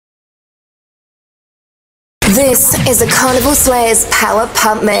This is a Carnival Slayers Power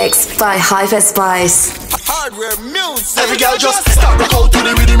Pump Mix by Hypa Spice. Hardware music. Every girl just start rock out to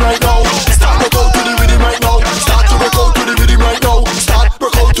the rhythm right now. Start rock out to the rhythm right now. Start to rock out to the rhythm right now. Start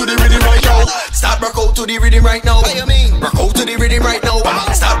rock out to the rhythm right now. Start rock out to the rhythm right now. What you mean? Rock out to the rhythm right now.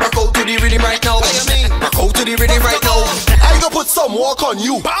 Start rock out to the rhythm right now. What you mean? Rock out to the rhythm right now. I gonna put some work on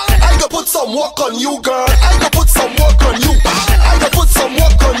you. I gonna put some work on you, girl. I gonna put some work on you. I gonna put some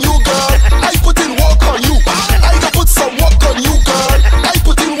work on you, girl. I put in work on you. I gonna put some work on you, girl. I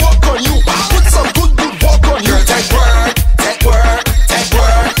put in work on you. Put some good work on you. Take work, take work, take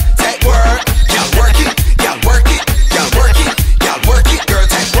work, take work. Y'all work it, y'all work it, y'all work it, y'all work it. Girl,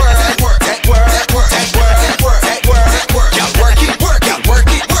 take work, take work, take work, take work, take work, take work, take work, take work. Y'all work it, work, y'all work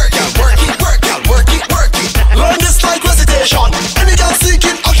it, work, y'all work it, work, y'all work it, work it. Learn this like recitation. Any girl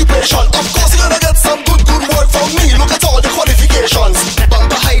seeking occupation. Of course you're gonna get some good work from me. Look at all the qualifications.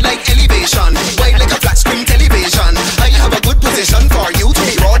 Bumper high like elevation, wide like a flat screen television. I have a good position for you to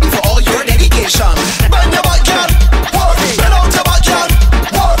be ready for all your dedication. Bend your back, girl, work. Bend out your back, girl,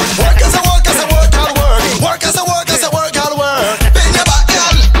 work. Work as a work, as a work, I'll work. Work as a work, as a work, I'll work. Bend your back,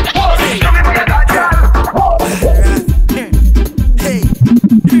 girl, work. Hey,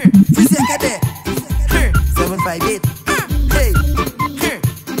 Freezy Academy, 758. Hey,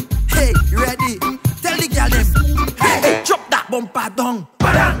 hey, you ready? Tell the girl them. Hey, drop that bumper down.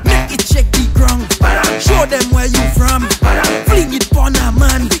 Make it shake the ground. Show them where you from. Fling it on a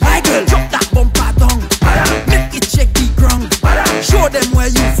man. My girl, drop that bumper down. Make it shake the ground. Show them where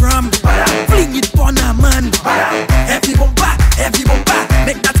you from. Fling it on a man. Heavy bumper,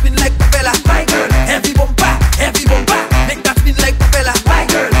 make that spin like propeller. My girl, heavy bumper, make that spin like propeller. My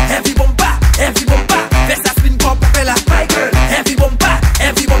girl, heavy bumper, best that spin called propeller. My girl, heavy bumper,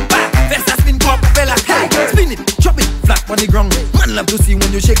 best that spin called propeller. Hey, spin it, drop it, flat on the ground. Man love to see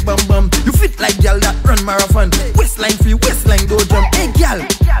when you shake bum bum. You fit like girl that run marathon. Waistline free, waistline don't jump. Hey girl,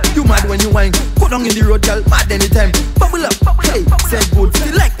 you mad when you whine. Go down in the road, girl, mad anytime. Bubble up, hey, say good.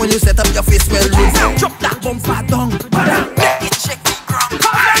 Feel like when you set up your face well loose. Drop that bumper down. Make it shake the ground.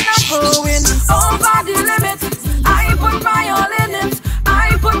 Going over the limit. I put my all in it.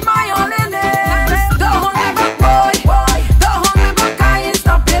 I put my all in it. Don't hold me back, boy. Don't hold me back, I ain't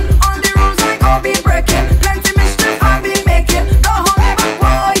stopping. On the rules I go be breaking. Plenty mischief I be making. Don't hold me back,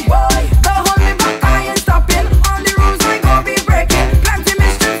 boy. Don't hold me back, I ain't stopping. On the rules I go be breaking. Plenty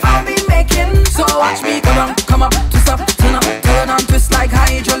mischief I be making. So watch me go down, come up to stop, turn on, twist like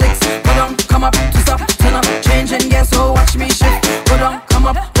hydraulics. Go down, come up to stop, turn up, change and guess. So watch me shift. Go down, come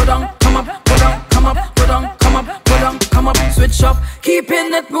up, go down, come up, go down, come up, go down, come up, go down, come up, switch up,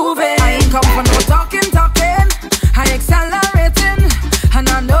 keeping it moving. I ain't come for no talking. I accelerating, and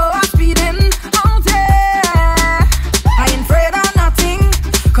I know I'm speeding out there. I ain't afraid of nothing,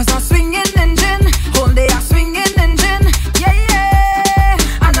 cause I'm swinging engine. Whole day I'm swinging engine, yeah.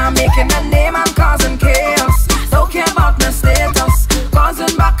 And I'm making a name and causing chaos. Don't care about my status,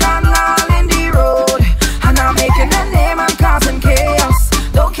 causing back and all in the road. And I'm making a name and causing chaos.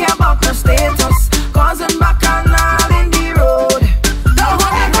 Don't care about my status, causing back and all in the road. Don't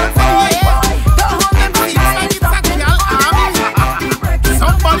hold me back, boy. Don't hold me back, I ain't stopping.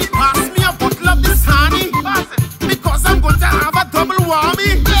 Somebody pass me a bottle of this honey, because I'm going to have a double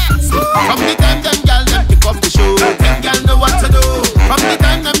whammy. From the time them girl them pick up the show, them girl know what to do. From the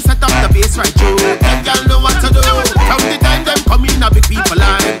time them set up the bass right through, them girl know what to do. From the time them come in a big people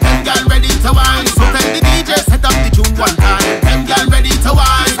line, them girl ready to wine. So tell the DJ set up the tune one time, them girl ready to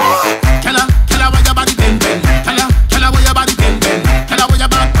wine. Killer, where your body bend. Killer, where your body bend. Killer, where your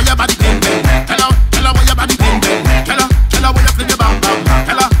body bend. Killer, where your body bend. Killer, where you fling your bam bam.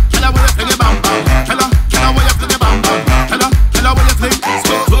 Killer, where you fling your bam bam. Killer, where you fling your bam bam. Killer, where you fling.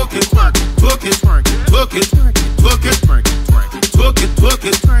 Twerk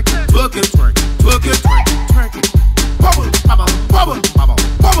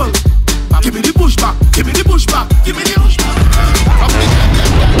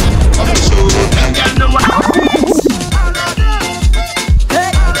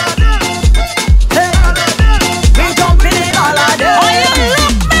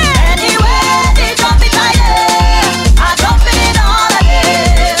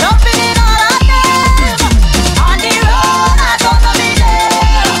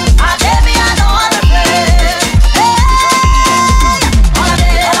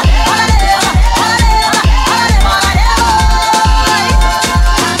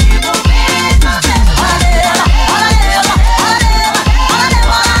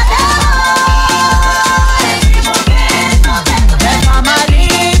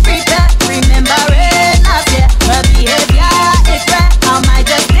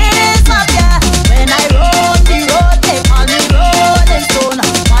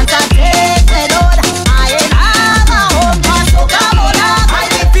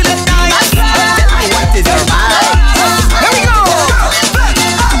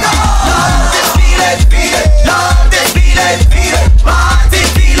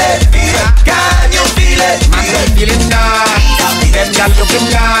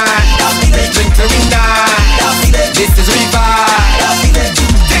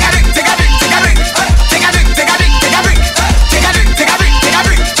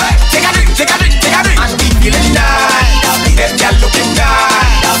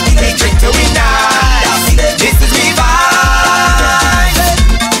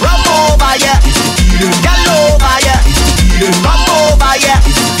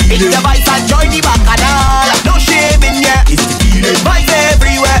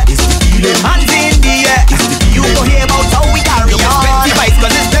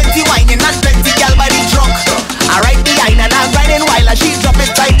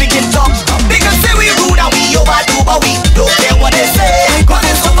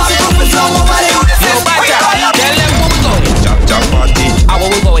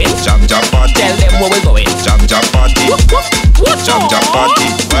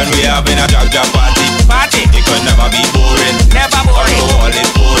we having a jab party. Party. It could never be boring. Never boring. Alcohol is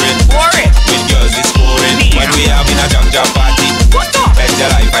boring. Boring. With girls is scoring. When we having a jab party. Bet your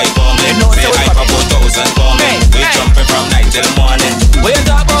life I coming. Say Hypa 4,000 coming. We jumping from night till morning. We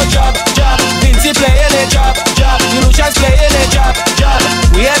talk about job. Vinci playing a job. Lucian's playing a job.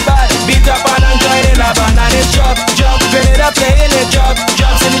 We head bad, beat up and joining Lavaman and it's job. Grenada playing a job.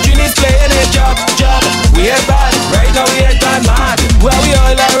 And the Trini's playing a job. We head bad, right now we head bad mad. Where we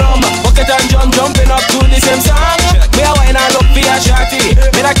all around, bucket and drum.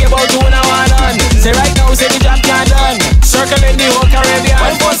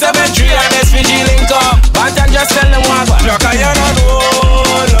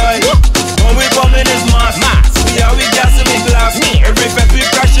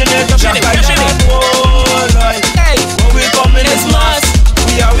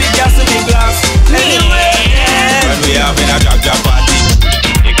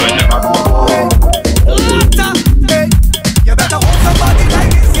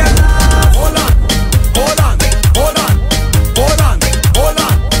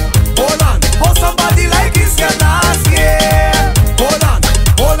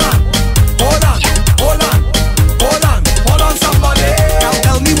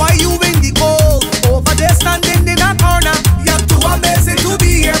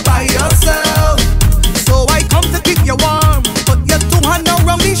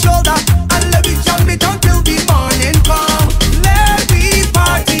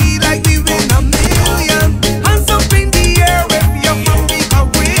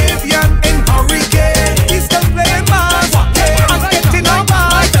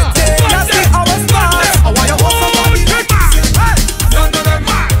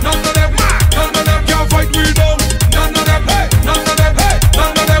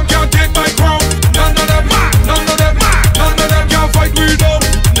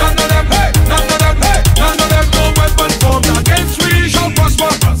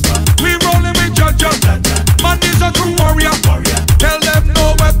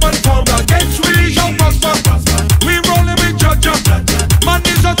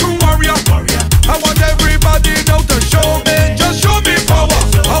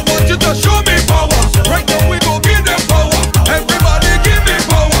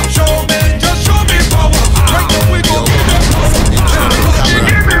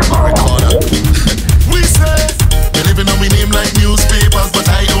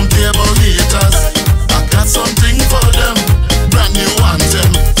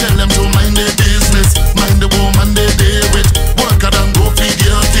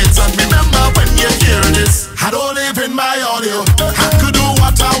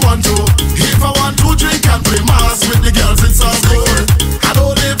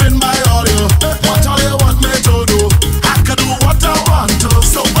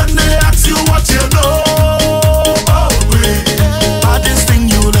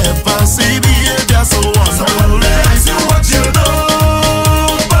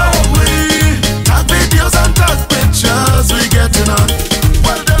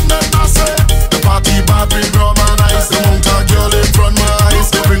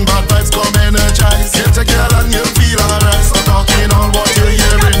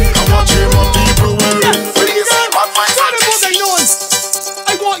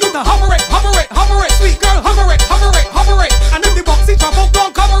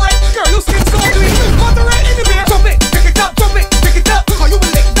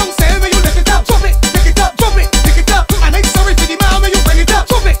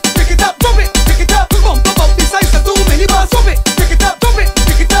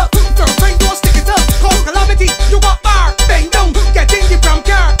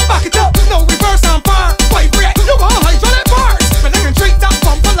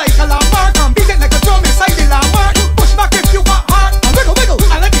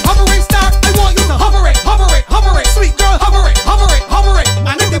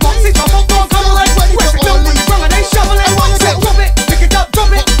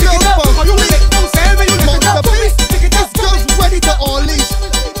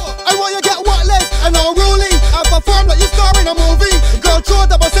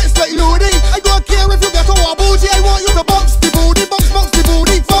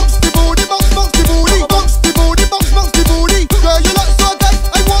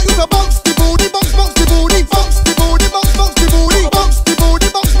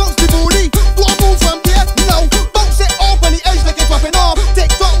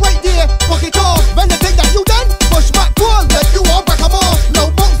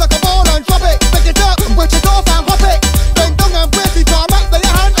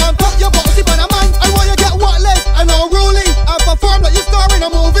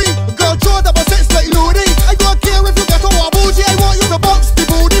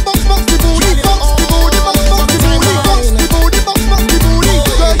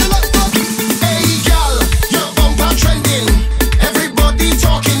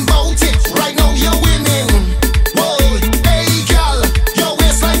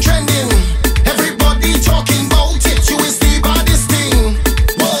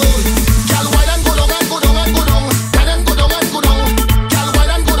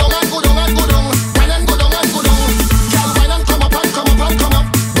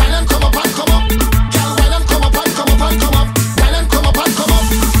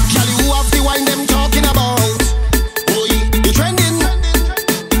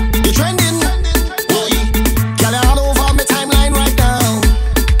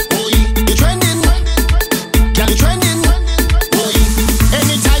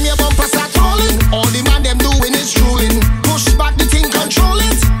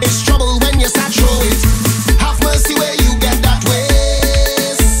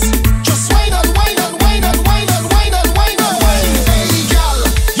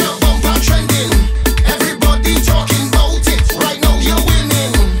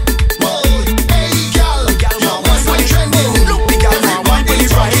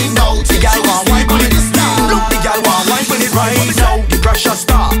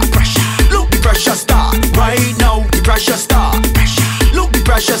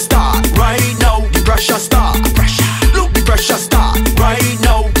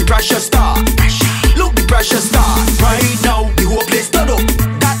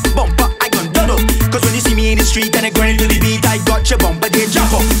 street and I grind to the beat. I got your bumper, they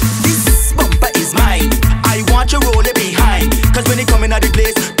jump up. This bumper is mine. I want you roll it behind. Cause when they come in at the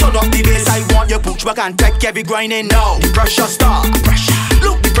place, turn up the bass. I want your push back and take every grinding now. The pressure start.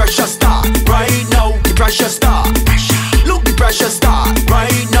 Look, the pressure start. Right now, the pressure start. Look, the pressure start.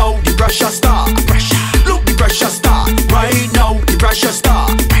 Right now, the pressure start. Look, the pressure start. Right now, the pressure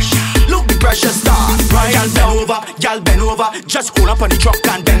start. Look, the pressure start. Right now, y'all bend over. Just hold up on the truck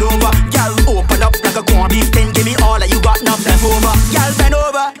and bend over. Y'all open up like a corn beef. Then give me all that you got, now bend over. Y'all bend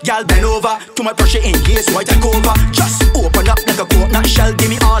over. Y'all bend over. Too much pressure in here, so I take over. Just open up like a coconut shell. Give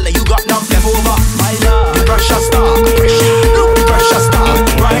me all that you got, now bend over. My love, the pressure start. Look, the pressure start.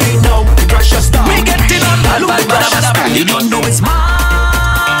 Right now, the pressure start. We get it on that. Look, the pressure start. You don't know it's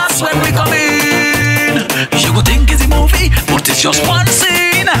mass when we come in. You go think it's a movie, but it's just one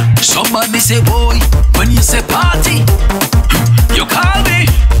scene. Somebody say boy, when you say party, you call me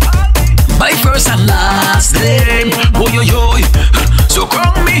my first and last name. Boy, yo, yo. So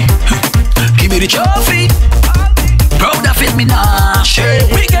crown me, give me the trophy. Proud of it, me nah share.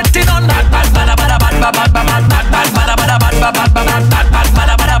 We getting on that bad, bad, bad, bad, bad, bad, bad, bad, bad, bad, bad,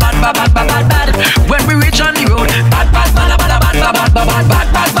 bad, bad, bad, bad, bad, bad. When we reach on the road, bad, bad, bad, bad, bad, bad, bad, bad, bad,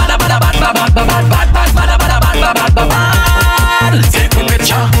 bad, bad, bad, bad, bad, bad, bad, bad. Take a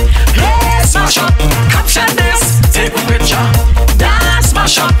picture, let's smash up. Caption this, take a picture. Dance,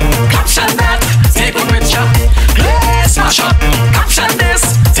 smash up. Caption that, take a picture. Let's smash up. Caption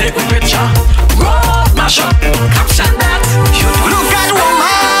this, take a picture. Roll, mash up. Caption that. Look at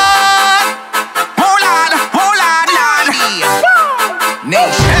woman. Hold on, Lord.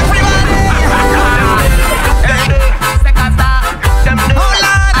 Nation. Everybody. Hold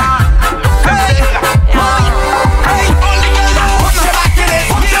on. Hey. Hey. Put your back in it.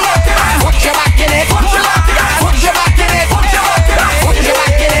 Put your back in it. Put your back in it. Put your back in it. Put your back in it. Put your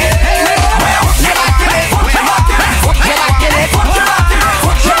back in it. Put your back in it. Put your back in it. Put your back in it.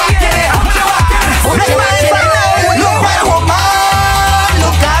 Put your back in it. Put your back in it. Look at woman.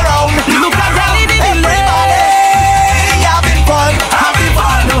 Look around. Look around. Everybody having fun. Having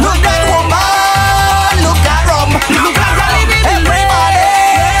fun. Look at woman. Look around. Look around. Everybody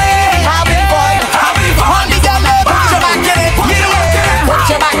having fun. Having fun. On the girl, put your back in it. Put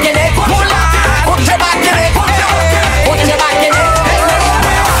your back in it. Put your back in it. Put your back in it.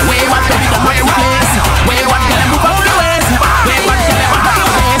 Wayward girl, the way we place. Wayward girl, move up the ways. Wayward girl, move up the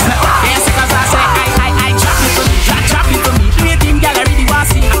ways. Yes, because I say I drop it for me, drop it for me. Creating girl, I really want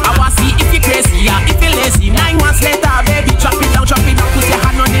see. I want see if you crazy, yeah, if you lazy. 9 months later, baby, drop it down. Put your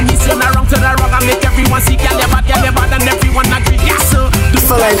hand on the knees, turn around to the wrong and make everyone see. Girl, you're bad, and everyone agree. Yes, sir.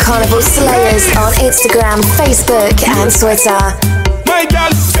 Follow Carnival Slayers on Instagram, Facebook, and Twitter. My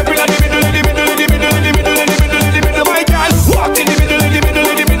girl, step in the middle, in the middle, in the middle, in the middle, in the middle, in the middle. My girl, walk in the middle, in the middle,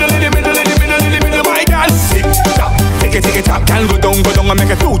 in the middle, in the middle, in the middle, in the middle. My girl, tick tock, tick it tock, can go down and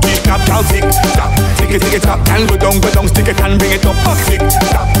make a 2G clap, girl, tick tock, tick it tock, can go down, stick it and bring it up, tick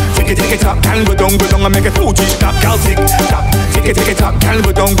tock, tick it tock, can go down and make a 2G clap, girl, tick tock, tick it tock, can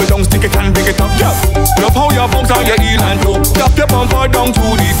go down, stick it and bring it up, girl. Love how your bounce on your heel and toe, tap your bumper down to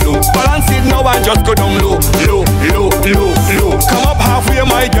the floor, balance it now and just go down low, low, low, low, low. Come up halfway,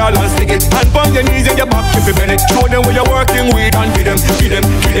 my girl, and stick it. And on your knees and your back if you bend it. Show them where you're working with and kill them,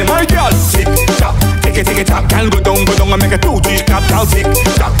 my girl. Tick tock, tick it tock, can go down and make a 2G clap, girl. Tick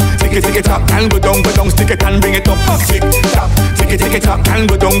tock, tick it tock, can go down, stick it and bring it up. Tick tock, tick it tock, can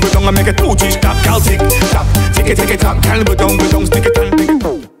go down and make a 2G clap, girl. Tick tock, tick it tock, can go down, stick it and bring it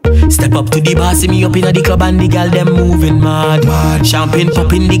up. Step up to the bar, see me up in the club and the gal them moving mad. Champagne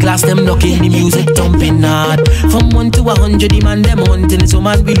popping, the glass them knocking, the music thumping hard. From 1 to 100, the man them hunting, so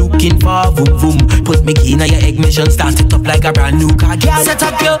man we looking for boom boom. Put me key in your ignition, start it up like a brand new car. Girl, set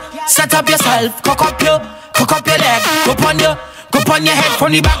up yourself, cock up your leg, go on your head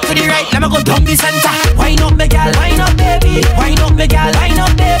from the back to the right. Let me go down the center. Wine up me gal, wine up baby. Wine up me gal, wine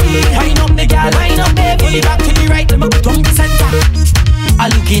up baby. Wine up me gal, wine up baby. From the back to the right, let me go down the center. I'm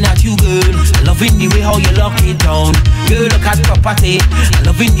looking at you, girl. Loving the way how you lock it down. Girl, look at property.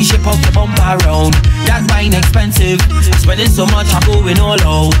 Loving the shape of the bumper round. That wine expensive. Spending so much, I'm going all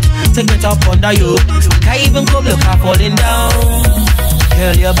out. Take it up under you. Can't even come look, I'm falling down.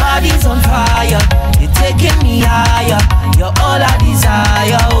 Girl, your body's on fire. You're taking me higher. You're all I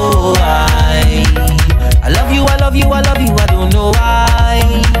desire. Oh, I love you, I love you, I love you. I don't know why.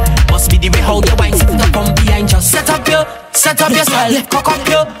 Must be the way how your wine sitting up from behind. Just set up yourself. Cock up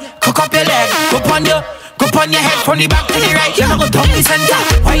your leg. Go on your head from the back to the right. Let me go down the center.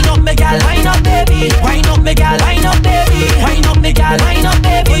 Wine up me gal, wine up baby. Wine up me gal, wine up baby. Wine up me gal, wine up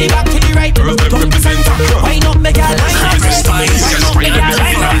baby. From the back to the right. Let me go down the center. Wine up me gal, wine up baby. Wine up me gal,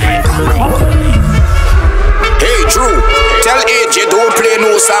 wine up baby.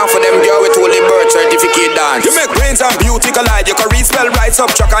 song for them girl with only birth certificate dance. You make brains and beauty collide. You can read, spell, write,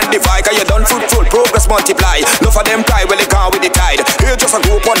 subtract and divide. Cause you done fruitful, progress multiply. Love for them pride when they can't with the tide. Here just a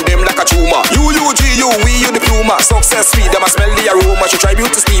group on them like a tumor. You, we, you the pluma. Success sweet, them a smell the aroma. She try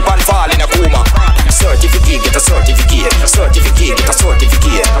beauty sleep and fall in a coma. Certificate, get a certificate. Certificate, get a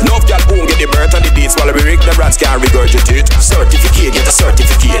certificate. Love y'all boom, get the birth and the dates. While we ignorance can't regurgitate. Certificate, get a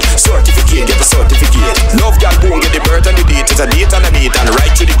certificate. Certificate, get a certificate. Love y'all boom, get the birth and the date. It's a date and a date and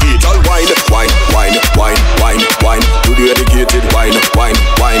right to the gate. All wine, wine, wine, wine, wine, wine. To the educated, wine, wine,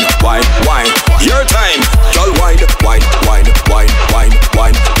 wine, wine, wine. Your time, y'all wine, wine, wine, wine, wine,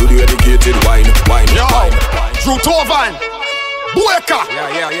 wine. To the educated, wine, wine, wine. Drue Tovan, Bueka.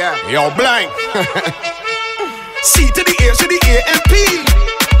 Yeah. Yo, Beng. C to the A to the A-M-P.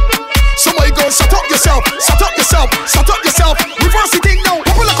 Somebody go shut up yourself, shut up yourself, shut up yourself. Reverse the thing now.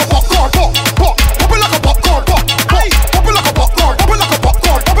 Bubble like a popcorn, pop, pop. Bubble like a popcorn, pop, pop. Bubble like a popcorn, bubble like a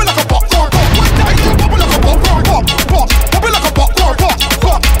popcorn, bubble like a popcorn, pop. Bubble like a popcorn, pop, pop. Bubble like a popcorn, pop,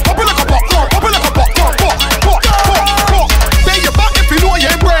 pop. Bubble like a popcorn, bubble like a popcorn, pop, pop, pop, pop. Pay your back if you know you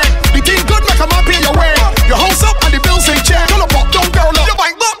ain't bread. The thing good like a man pay your way. Your house up and the bills ain't check. Don't pop, don't girl up. You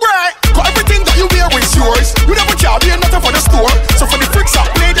might not bread. Cause everything that you wear is yours. You never carry nothing for the store. So for the freaks up,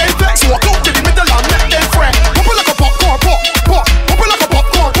 play they flex. Walk out to the middle and make them friend. Bubble like a popcorn, pop, pop. Bubble like a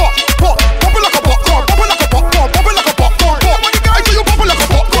popcorn, pop, pop. Bubble like a popcorn, bubble like a popcorn, bubble like a popcorn, pop. I tell you bubble like a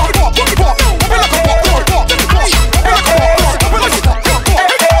popcorn, pop, pop. Bubble like a popcorn, pop, pop. Bubble like a popcorn, bubble like a popcorn,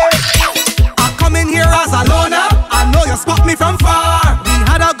 pop. I come in here as a loner. I know you spot me from far. We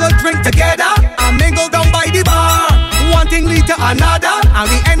had a good drink together and mingled down by the bar. One thing lead to another and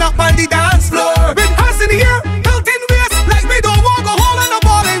we end up on the dance floor. With hands in the air, belt in waist, like we don't want go home and a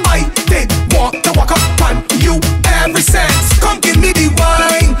ballin'. I did want to walk up on you every sense. Come give me the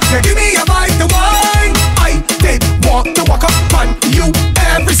wine, yeah, give me a bite to wine. I did want to walk up on you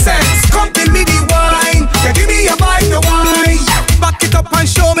every sense. Come give me the wine, yeah, give me a bite to wine. Back it up and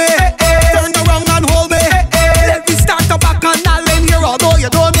show me, turn around and hold me. Let me start the back and I'll in here although you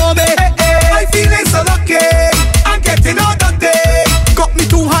don't know me. I feeling so lucky, I'm getting all the day. Got me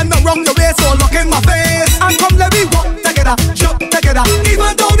two hands around your waist, so look in my face. And come let me walk together, jump together.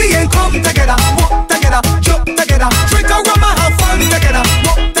 Even though we ain't come together, walk together, jump together. Drink a rum and have fun together,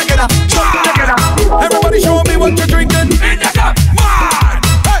 walk together, jump together. Everybody show me what you're drinking. In the cup, man.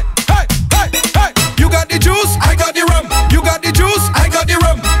 Hey, hey, hey, hey. You got the juice, I got the rum. You got the juice, I got the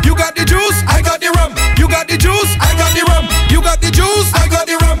rum. You got the juice, I got the rum. You got the juice, I got the rum. You got the juice, I got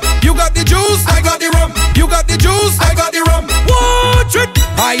the rum. You got the juice, I got the rum. You got the juice, I got the rum. Watch it.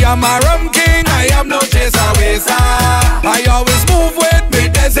 I am a rum king, I am no chaser waster. I always move with me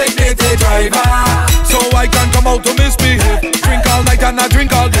designated driver, so I can come out to misbehave. Drink all night and I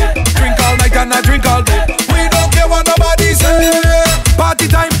drink all day. Drink all night and I drink all day. We don't care what nobody say. Party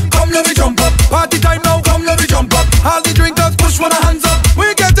time, come let me jump up. Party time now, come let me jump up. All the drinkers push one hands up.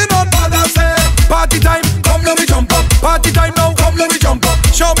 We getting on bad I say. Party time, come let me jump up. Party time now, come let me jump up.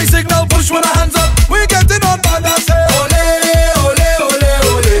 Show me signal, push one hands up. We getting on bad I say. Ole, ole, ole,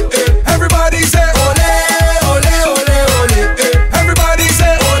 ole, eh. Everybody say ole, ole, ole, ole, eh. Everybody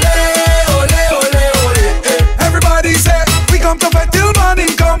say ole, ole, ole, ole, eh. Everybody say we come to bed till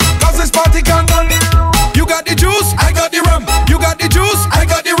morning come, cause this party can't done. You got the juice, I got the rum. You got the juice, I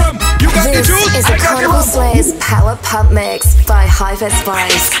got the rum. You got the juice, This is a Carnival Slayers Power Pump Mix by Hypa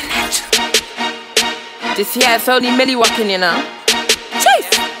Spice. This year it's only Millie walking, you know. Chase!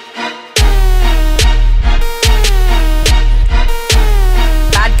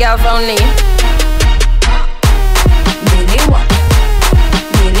 Bad girls only. Millie what?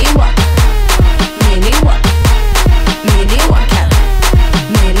 Millie what? Millie what? Millie what?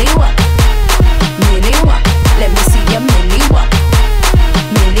 Millie what? Millie what? Let me see your Millie what?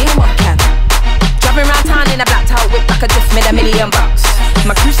 Millie what? Driving around town in a blacked out whip like I just made $1 million.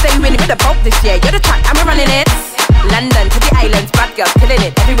 My crew stay winning with the boat this year. You're the track and we're running it. London to the islands, bad girls killing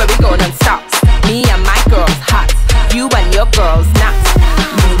it. Everywhere we go non-stop. Me and my girls hot. You and your girls not.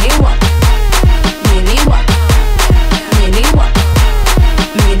 Millie what? Millie what? Millie what?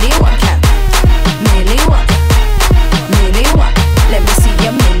 Millie what? Millie what? Millie what? Let me see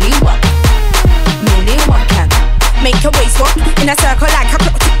your Millie what? Millie what? Make your waist walk in a circle like a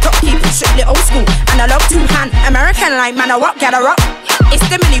clock, tick-tock. Keep it strictly old school. Analog two-hand, American like man, I rock, get a rock. It's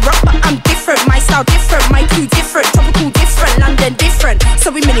the Millie rock, but I'm different. My style different, my crew different. Tropical different, London different.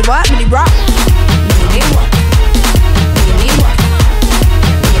 So we Millie what, Millie rock. Millie what? Millie what?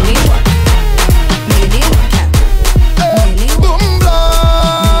 Millie what? Millie what? Millie what? Boom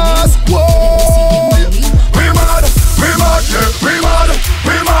blast, whoa. We mad, yeah, we mad,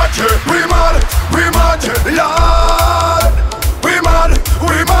 we mad, yeah, we mad, we mad, yeah, Lord. We mad,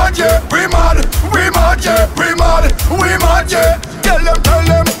 we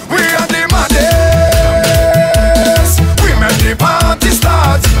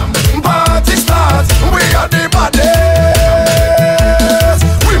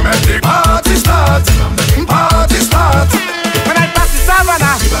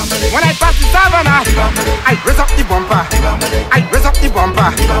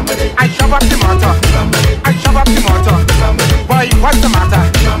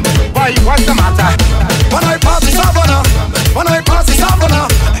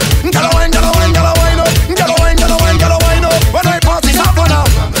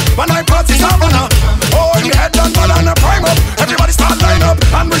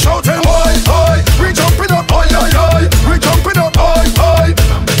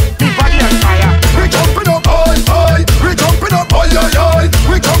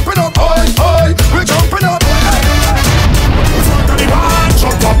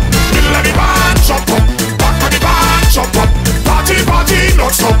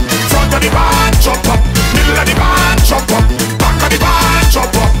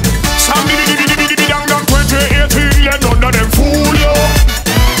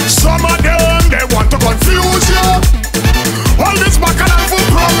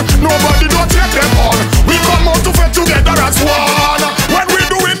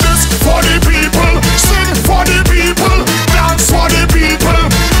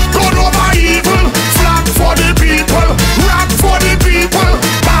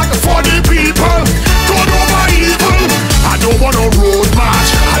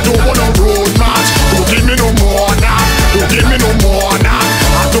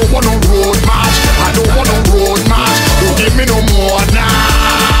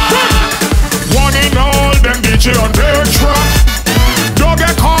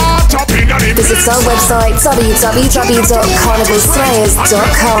visit our website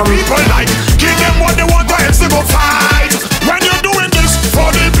www.carnivalslayers.com. People like, give them what they want, or else they go fight. When you're doing this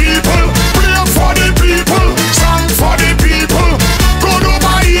for the people, play for the people, song for the people, good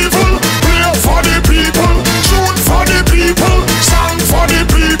over evil, play for the people, shoot for the people, song for the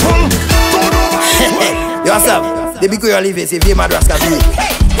people, good over evil. Yo, what's up? Depuis que you're leaving, c'est vieux madras qu'a vu.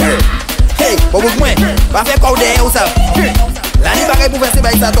 Hey, bon, vous pouvez, va faire quoi derrière, what's up? La nuit, pareil pour faire ces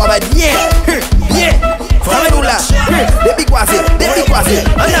bails, ça toi, va bien, bien. Femme-nous là, depuis quoi c'est,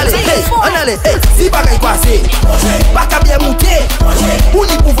 on allait, hey, si pareil quoi c'est, pas qu'à bien monter, ou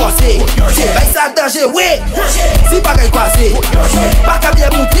ni pour forcer, bail ça danger, ouais, si pareil quoi c'est, pas qu'à bien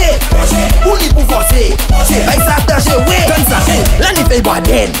monter, ou ni pour forcer, bail ça danger, ouais, comme ça, la nuit fait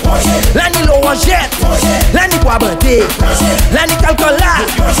Badang, la nuit l'eau en jette, la nuit bois bandé, la nuit calcola,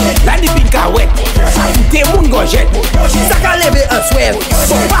 la nuit pile caouette, t'es moun gojette, ça qu'a levé un souhait,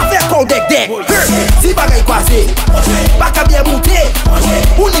 pas faire qu'on deck, si pareil quoi c'est, pas qu'à bien monter,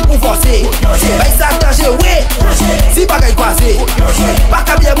 ou ni pour forcer, bail ça danger, ouais, si pareil quoi c'est, pas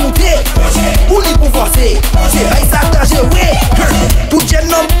qu'à bien monter, ou ni pour forcer, bail ça danger, ouais, tout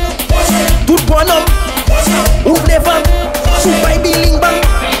jeune homme, tout bon homme, ouvre les femmes, tout baby ling bang,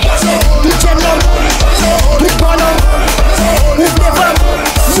 tout jeune homme, tout bon homme, ouvre les femmes,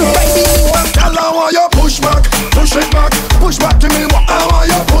 tout baby ling bang. Girl, I want you push back to me. What I want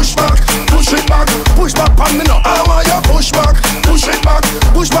you push back on me now. I want you push back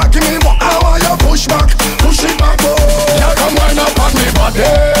to me. What I want you push back, oh. Yeah, come wind up on me body,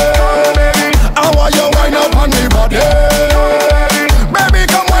 baby. I want you wind up on me body, baby.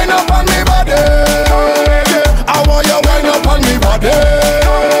 Come wind up on me body, yeah. I want you wind up on me body,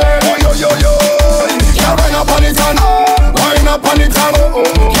 oh yo. Yeah, wind up on it and wind up on it and,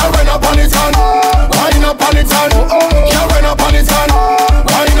 yeah, wind up on it and wind up on it and, yeah, wind up on it and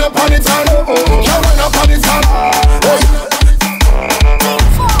wind up on it and, yeah, wind up on it and.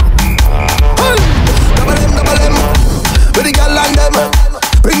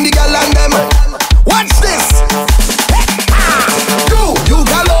 Bring the girl and them. Watch this. You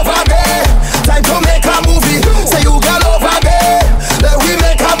girl over there, time to make a movie. Say you girl over there, let we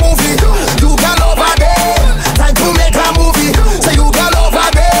make a movie. You girl over there, time to make a movie. Say you girl over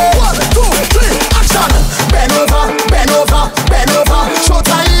there. 1, 2, 3, action. Bend over, show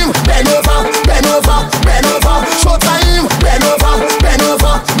time. Bend over, show time. Bend over, show time. Bend over.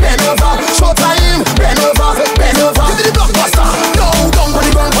 Give me the blockbuster. No, don't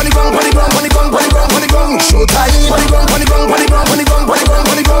pony gong. Show time. Pony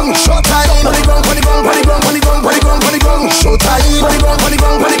gong. Show time. Show time. Hey,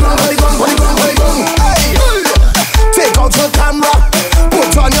 take out your camera,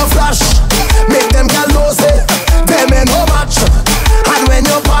 put on your flash, make them get nosy. Them ain't no match, and when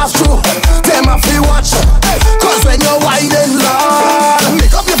you pass through, them have to watch. Cause when you're whining loud,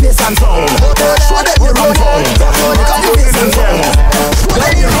 make up your face and sound. Show them your round. Make up your face and sound.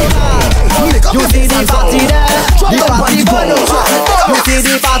 You see the party there, the party burn. You see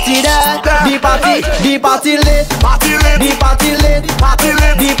the party there, the party lit, the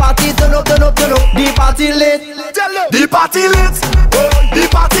party turn up, the party lit, the party lit,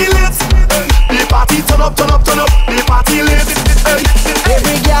 the party turn up, the party lit.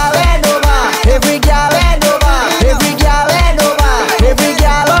 Every girl and over, every girl and over, every girl and over, every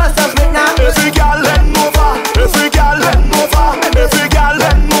girl wants to split now. Every girl and over, every girl and over, every girl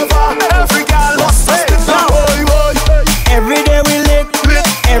and over, every girl wants to split now. Every day we lit,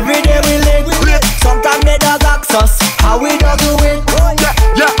 every day we lit. Sometimes they does ask us how we do it.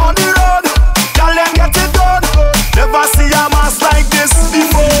 Yeah, on the road, girl them get it done. Never see a mass like this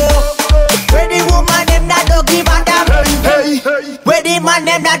before. Where the woman them that don't give a damn. Hey. Where the man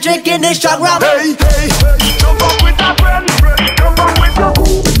them that drinking the strong rum. Hey. Jump up with a friend.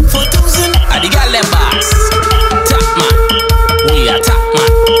 For 2,000, I the girl them boss. Top man, we are top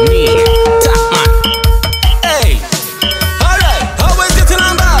man. Me, top man. Hey, alright, always getting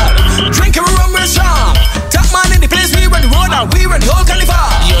on bad. Drinking rum real strong. Top man in the place, we run the road and we run the whole Carnival.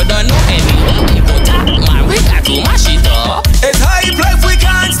 You don't know anyone, you go top man. We got to mash it up. It's hype life, we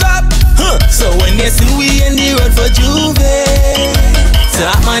can't stop. So when they see we in the road for Juve,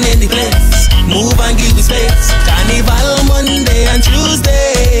 top man in the place, move and give me space. Carnival Monday and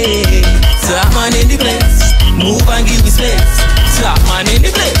Tuesday. Top man in the place, move and give me space. Top man in the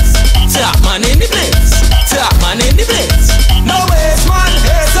place, top man in the place, top man in the place. No waste man,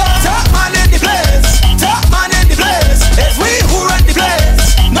 it's all top man in the place, top man in the place. It's we who run the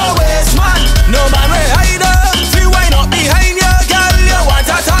place. No waste man, no man we hide up. See wind up behind you, girl. You want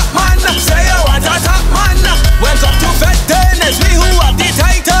a top man? Say you want a top man. Welcome to Fed 10. It's we who have the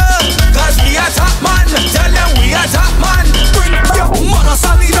title, 'cause we are top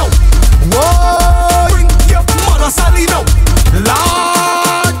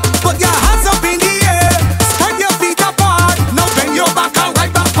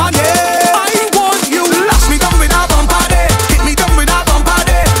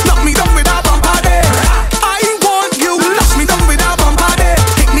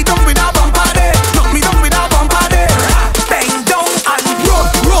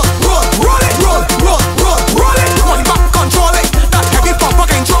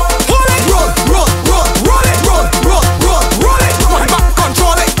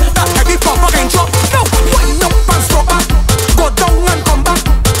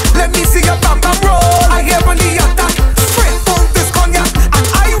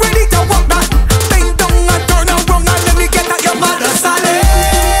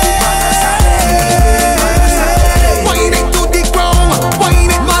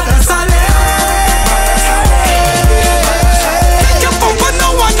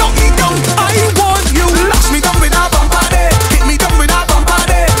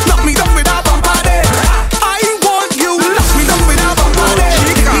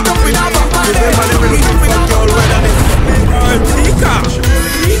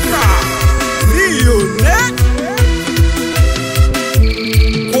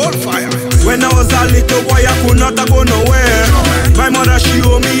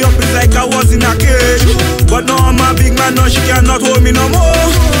and now she cannot hold me no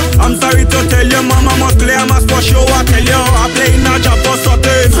more. I'm sorry to tell you, mama must play a mask for show. I tell you, I play in a job for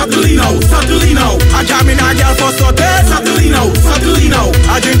something. Certainly now. I jam in a girl for something. Certainly now.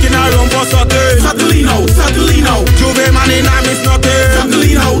 I drink in a rum for something. Certainly now. Juve man in a miss nothing.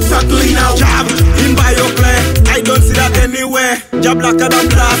 Certainly now. Jab in by your play. I don't see that anywhere. Jab blacker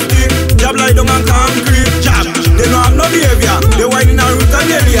than plastic. Jab like the man concrete. Jab, they don't have no behavior. They whine in a root and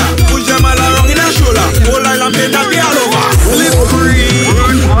area. Push them all around in a shoulder. Whole island made that be all over. Little free.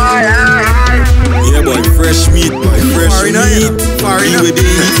 Yeah boy, fresh meat boy, fresh meat. Be with the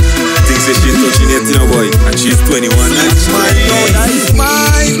heat. Thinks that she's touching it, you know boy. And she's 21. That's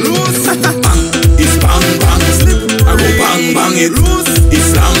mine. It's bang bang slip. I go bang bang it.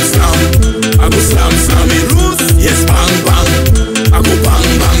 It's slam slam. I go slam slam it. Yes bang bang. I go bang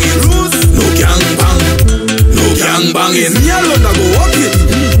bang it. No gang bang. No gang banging. Me alone I go walk it.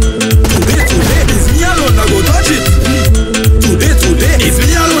 Today it's me alone I go touch it. Today it's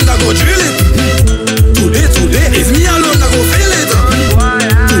me alone I go drill it. Today it's me alone I go feel it.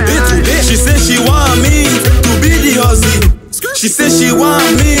 Today she say she want me to be the husband. She say she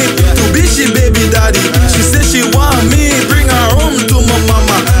want me to be she baby daddy. She say she want me bring her home to my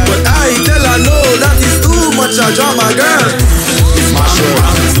mama. But I tell her no, that is too much a drama, girl. It's my show.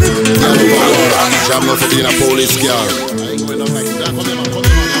 Jam for being a police girl.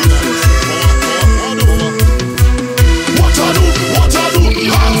 What I do,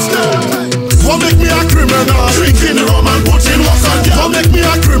 what make me a criminal? Drinking rum and putting what's on you. What make me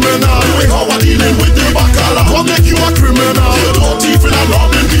a criminal? The way how I dealing with the bacala. What make you a criminal? You don't thieving and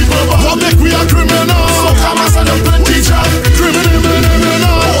robbing people. What make we a criminal? So come and send them plenty job. Criminal.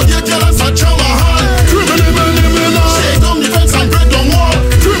 Oh, you girl and such a man. Criminal. Shake down the fence and break down wall.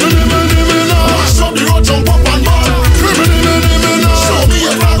 Criminal. Mash up the road, jump up and ball. Criminal. Show me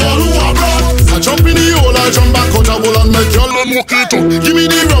a flag all who are blood. I jump in the hole, I jump back out a bowl and make y'all mock it up. Give me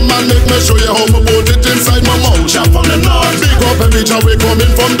the rum and make me show you how me put it inside my mouth. Chop from the north, big up every job we coming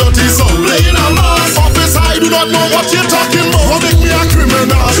from dirty sun. Playing a mass, office I do not know what you're talking about. What make me a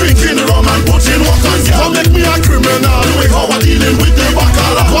criminal? Drinking rum and putting work on you. What make me a criminal? The way how I dealing with the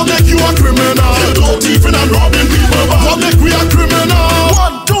bacala. What make you a criminal? You don't thieving and robbing people. What make we a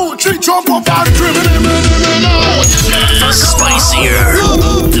criminal? 1, 2, 3, jump up and criminal. Spicier,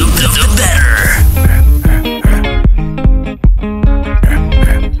 the better.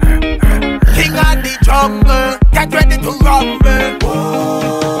 King of the jungle, get ready to rumble.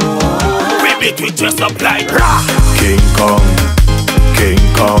 We beat with just a blind rock. King Kong,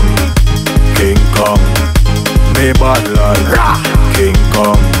 me bad lad. King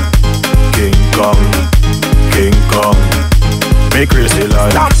Kong, me crazy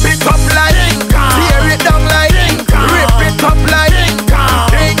lad. Stamp it up like King Kong, tear it down like King Kong, rip it up like King Kong,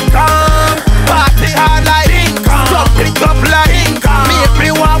 King Kong, party hard like King Kong, stomp it up like King Kong, make me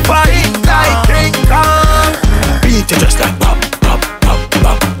want for it like King Kong. Beat it just like bop, bop, bop,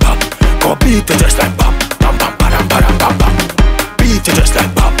 bop, bop. Go beat it just like bop, bam, bam, bam, bam, bam, bam. Beat it just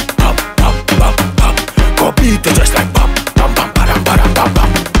like bop, bop, bop, bop, bop. Go beat it just like bop, bam, bam, bam, bam, bam, bam.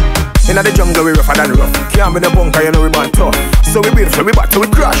 Inna the jungle we rougher than rough. Can't be the bunker, you know we born tough. So we build, so we back, so we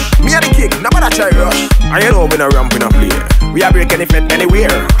crush. Me and the king, nobody try rush. And you know we no ramp, we no play. We are break any fit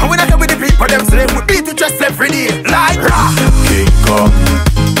anywhere. And we not here with the people, them slim. We beat it just every day, like rock. King Kong,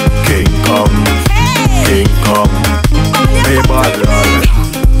 me bad lad.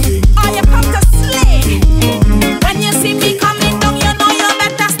 Are you come to slay? When you see me coming down, you know you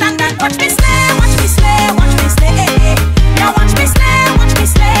better stand and watch me slay, watch me slay, watch me slay. Yeah, watch me slay, watch me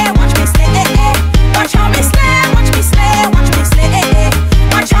slay, watch me slay. Watch how me slay, watch me slay, watch me slay.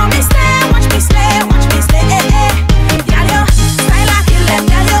 Watch how me slay, watch me slay, watch me slay. Girl, yo, style a kill them,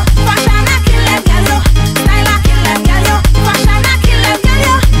 girl, yo. Fashion a kill them, girl, yo. Style a kill them, girl, yo. Fashion a kill them, girl, yo.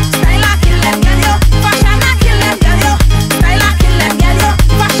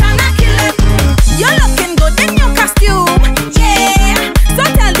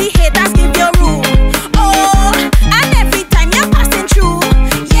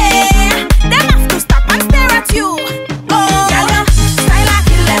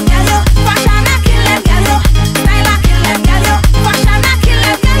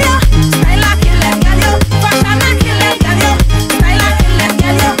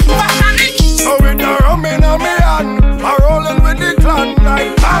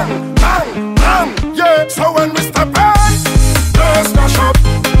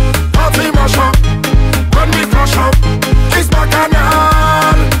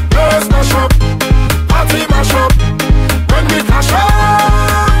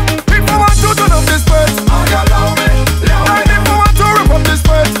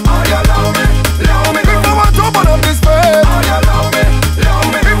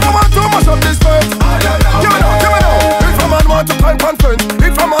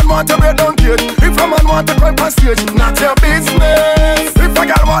 on stage, not your business. If a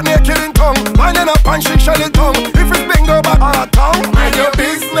girl want naked in tongue, winding up and she shell it tongue. If it's Beng go back on a tongue, mind your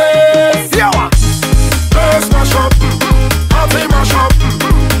business. Yo, girls mash up, party mash up,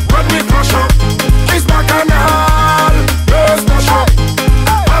 when we crush up, it's back and all. Girls mash up,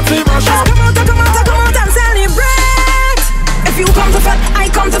 party mash up. Come out and celebrate. If you come to fed, I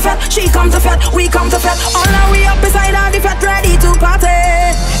come to fed, she come to fed, we come to fed. All our we up beside all the fed, ready to party.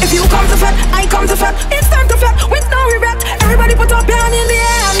 If you come to fed, I come to fed, it's time to fed with no regret. Everybody put up your hand in the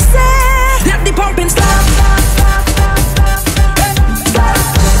air and say, let the pumping start.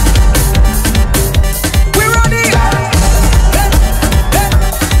 We're ready.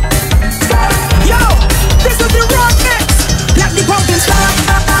 Yo, this is the rock mix. Let the pumping start.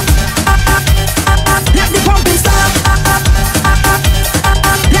 Let the pumping start.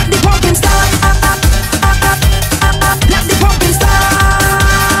 Let the pumping start. Let the pumping start.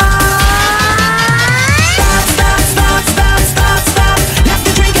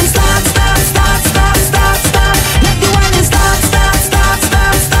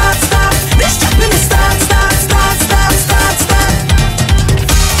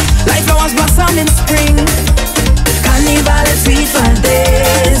 In spring, Carnival is sweet for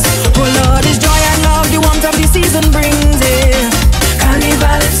days. Oh Lord, it's joy and love, the warmth of the season brings it.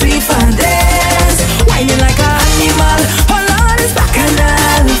 Carnival is sweet for days, whining like an animal. Oh Lord, it's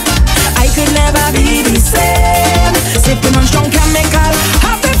bacchanal. I could never be the same. Sipping on strong chemical,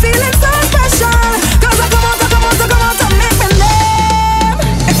 have the feeling so special. Cause I come out to make me name.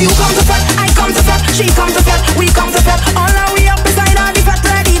 If you come to fed, I come to fed, she come to fed, we come to fed. All are we up beside all the fed,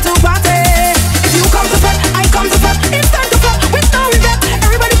 ready to party. Come to fed, I come to fed, it's time to fed, with no regret.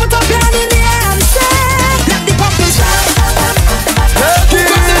 Everybody put up your hand in the air and say, let the pumping start.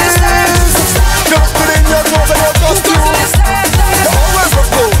 Ladies, just put in your clothes and your costume. You always look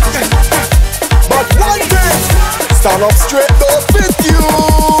good, but one thing, stand up straight, don't fit you.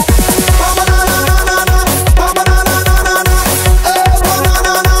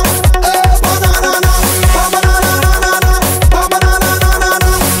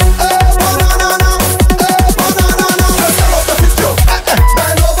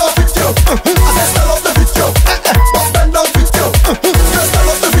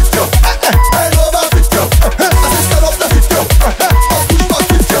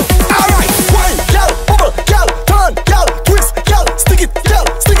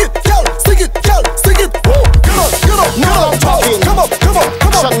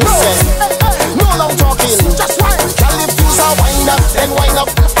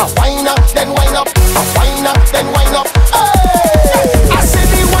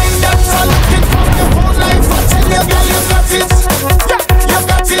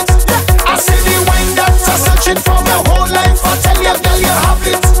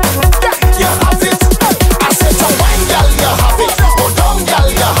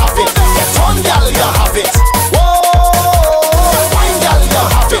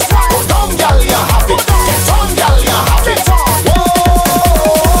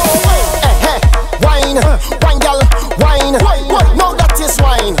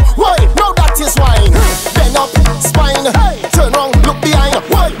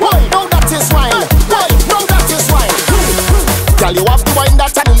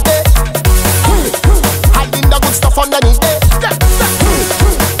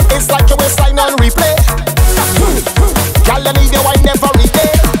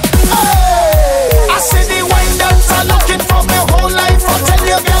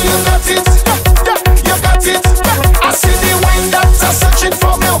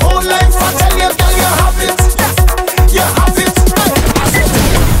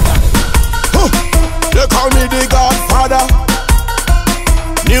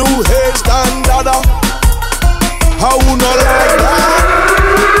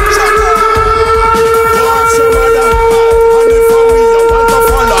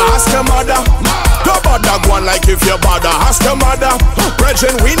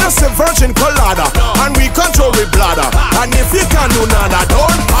 We no say virgin colada, and we control we bladder. And if you can do nada,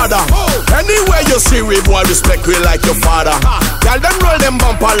 don't bother. Anywhere you see we boy, respect we like your father. Girl them roll them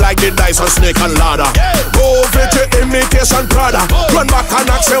bumper like the dice on snake and ladder. Go over to imitation Prada, run back and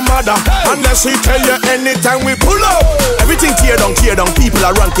ask your mother. Unless he tell you anytime we pull up, everything tear down. People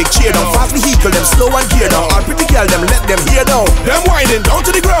are run, take cheer down. Fast vehicle them slow and gear down. All pretty girl them let them hear down. Them whining down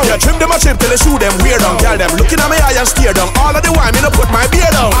to the ground. Yeah, trim them a chip till they shoot them weird down. Girl them looking at my eye and steer down. All of the wine me no put my beard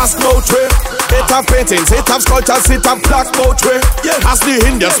down. Ask no trip. It have paintings, it have sculptures, it have black boat way. As the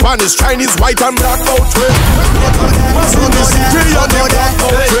Indian, Spanish, Chinese, white and black boat way. So the city on the black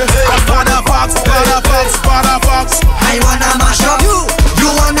boat way. Father Fox. I wanna mash up you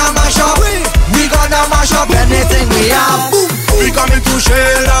wanna mash up we gonna gonna mash up anything we have. We coming to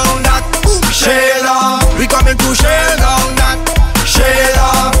shell down that. Shell down. We coming to shell down that. Shell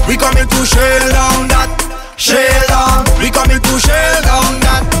down. We coming to shell down that. Shell down. We coming to shell down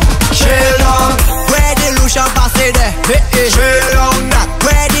that. Shell down. Where the Lucian pass it there? Shell down that.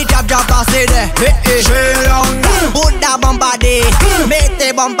 Where the jab pass it there? Shell down that. Put that bomba de, make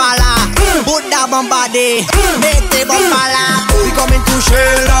the bomba la. Put that bomba de, make the bomba la. We coming to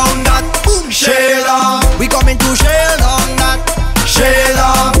shell down that. Shell down. We coming to shell down that. Shell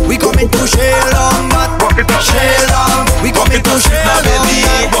down. We coming to shell down that. Shell down. We coming to shell down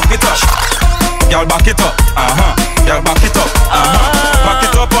that. Back it up. Y'all back it up. Y'all back it up. Back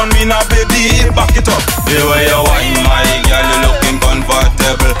it up on me now, baby. Back it up. The way you whine, my girl, you looking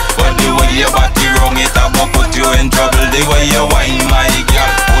comfortable. But the way your body wrong, it about put you in trouble. The way you whine, my girl,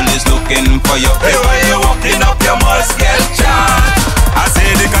 police looking for you. The way you walking up, you must get shot. I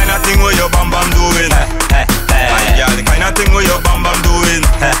say the kind of thing where your bam bam doing. My girl, the kind of thing where your bam bam doing.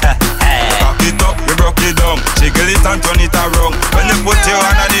 Back it up, you broke it down. Jiggle it and turn it around. When you put your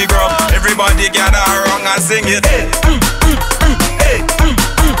hand on the ground, everybody gather around and sing it.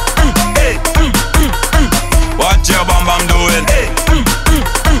 What your bam bam doing?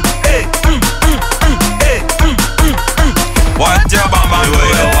 What your bam bam doing? The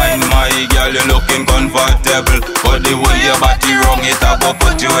way you whine, my girl, you looking comfortable. But the way your body wrong, it about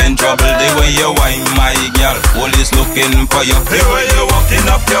put you in trouble. The way you whine, my girl, police looking for you. The way you walking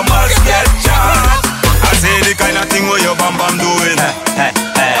up, you must get shot. I say the kind of thing where your bam bam doing.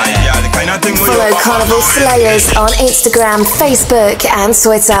 Yeah, the kind of thing where Follow your bam Carnival bam Slayers on Instagram, Facebook and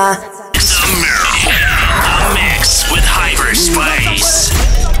Twitter. A mix with hyperspace.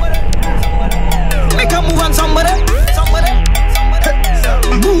 Make a move on somebody.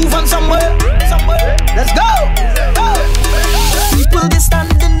 Move on somebody. Let's go. People they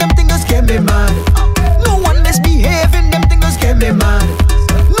standing, them things get me mad. No one misbehaving, them things get me mad.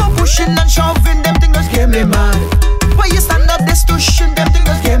 No pushing and shoving, them things get me mad. Why you stand up this tuition, them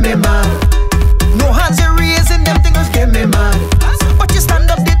things get me mad. No hands are raising, them things get me mad. But you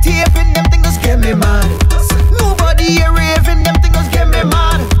stand up the taping, them things get me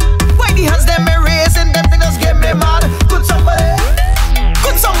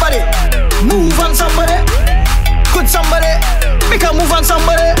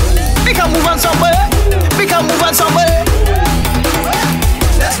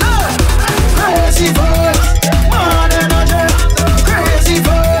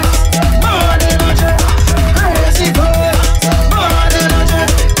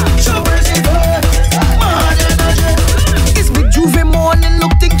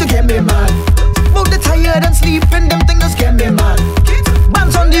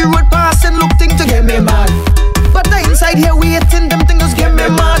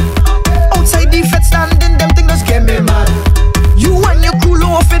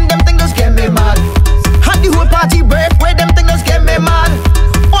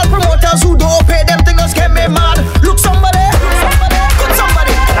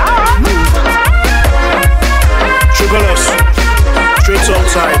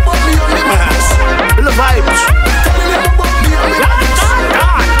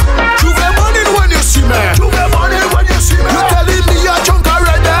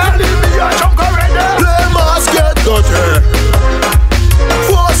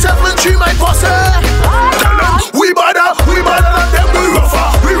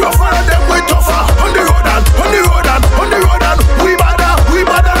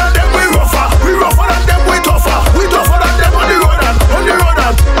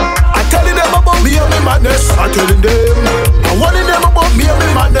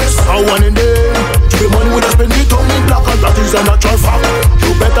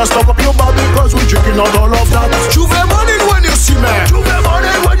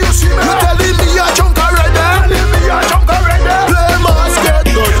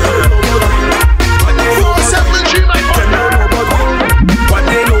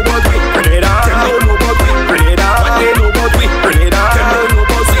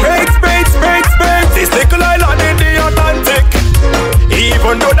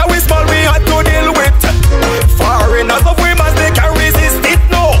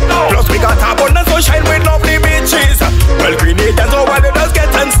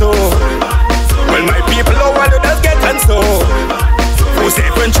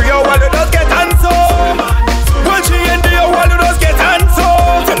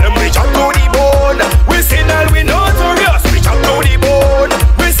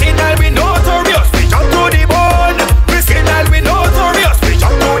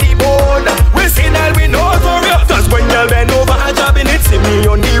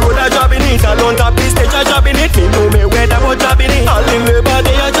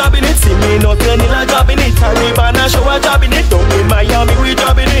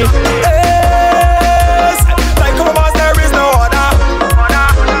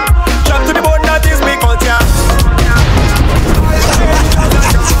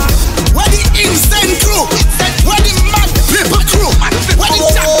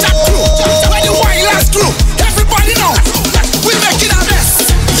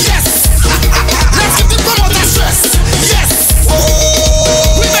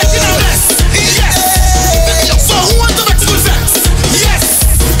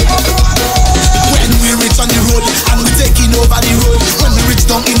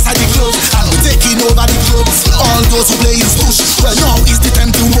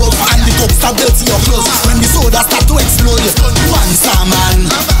start dirty your clothes. When the soda start to explode. One star man,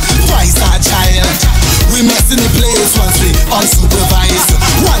 twice star child. We mess in the place once we unsupervised.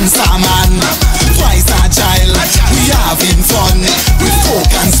 One star man, twice star child. We having fun with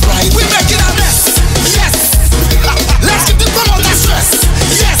Coke and Sprite. We making a mess, yes. Let's get the promoter stress,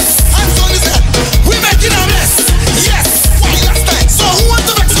 yes. Hands on his head. We making a mess, yes. Why last time? So who wants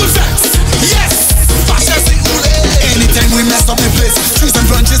to make school sex? Yes. Anytime we mess up the place, trees and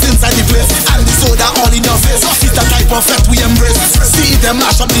branches inside the place, and the soda all in your face. It's the type of threat we embrace. See them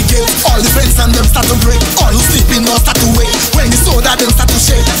mash up the gate, all the friends and them start to break. All who sleeping now start to wake. When the soda them start to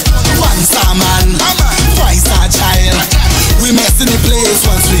shake. One star man, twice star child. We mess in the place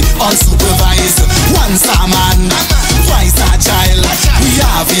once we unsupervised. One star man, twice star child. We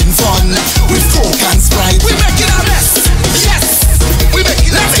having fun with Coke and Sprite. We making a mess, yes. We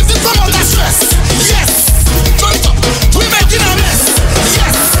making a mess. Let's from all that stress, yes. We making a mess,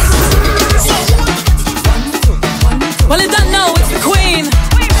 yes. Well, you don't know, it's the queen,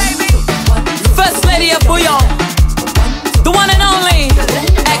 first lady of Bouillon, the one and only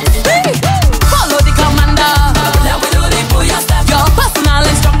XP. Follow the commander. Let we do the Bouillon step. Your personal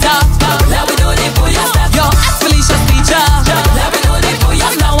instructor. Let we do the Bouillon step. Your ex-Felicia's teacher. Let we do the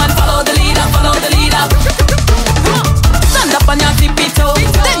Bouillon step. Now and follow the leader, follow the leader. Stand up on your tippy toe.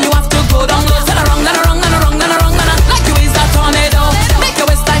 Then you have to go down low. Turn around, turn around, turn around, turn around, like you is a tornado. Make your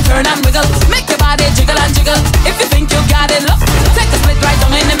waistline turn and wiggle. Make your body jiggle and jiggle. If you think you got it, look, take a split right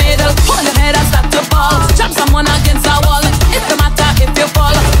down in the middle. Hold your head and start to fall. Jump someone against a wall. It don't matter if you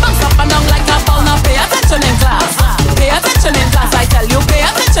fall. Bounce up and down like a ball. Now pay attention in class. Pay attention in class. I tell you, pay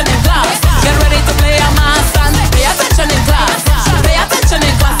attention in class. Get ready to play a mass and pay attention in class. Pay attention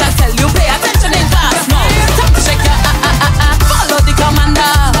in class. I tell you, pay attention in class. No, time to shake your follow the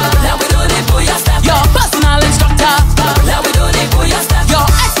commander. Let we do the Bouillon step. Your personal instructor. Let we do the Bouillon step. Your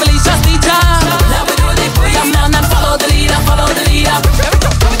ex-Felicia's teacher. Let we do the Bouillon step. And follow the leader, follow the leader. Here we go,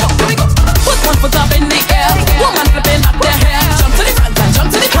 here we go, here we go. Put one foot up in the air. Woman flipping up their hair. Jump to the front and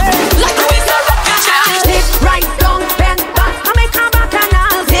jump to the back. Like a whiz, rocking chair. Stick right down, bend back. I make a back and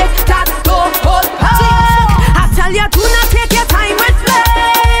I'll take that, go, hold, I tell you, do not take your time with me.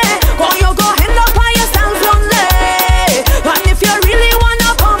 Or you go end up by yourself lonely. And if you really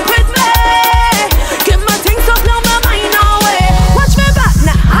wanna bump with me, give me things to blow my mind away. Watch me back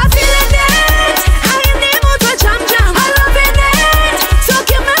now, I'm feeling it. I am able to jump, jump. I'm loving it. So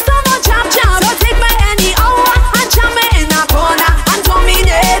give me some more jump, jump. So take me any hour and jump me in a corner and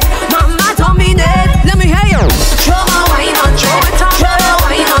dominate. Mama dominate. Let me hear you. Throw my wine on, throw it on, throw the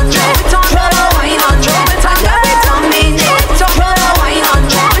wine on, throw it on, throw the wine on, throw it on. Let me dominate. Throw the wine on,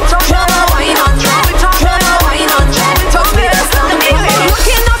 throw it on, throw the wine on, throw it on, throw the wine on, throw it on.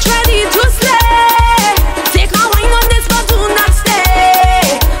 Looking not ready to slay. Take my wine on this, but do not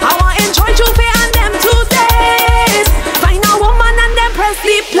stay. I want enjoy Drue and them 2 days. Find a woman and then press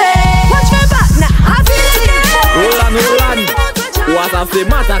the play. Watch me back now, I'm feeling it. Roland. What's up, the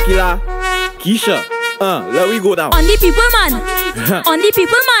matter killer? Keisha. Let we go down. On the people, man. On the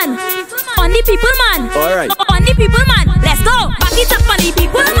people, man. On the people, man. Alright. On the people, man. Let's go. Back it up on the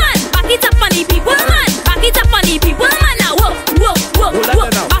people, man. Back it up on the people, man. Back it up on the people, man. Now, whoa, whoa, whoa, whoa.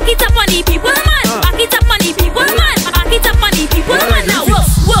 Back it up on the people, man. Back it up on the people, man. Back it up on the people, man. Now, whoa,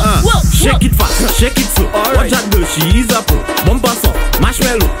 whoa, whoa. Shake it fast, shake it slow. Watch that girl, she is a pro. Bumper song,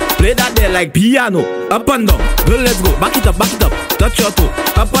 marshmallow. Play that there like piano. Up and down, girl, let's go. Back it up, touch your toe.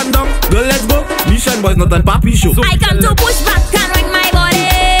 Up and down, girl, let's go. Mission boys, not a papi show. I come to push back and ring my body.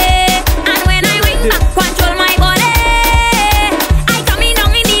 And when I ring back, control my body. I come in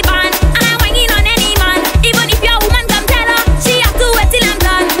down in the band, and I'm winging on any man. Even if your woman come tell her, she has to wait till I'm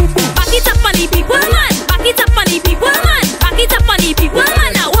done. Back it up on the people, man. Back it up on the people, man. Back it up on the people,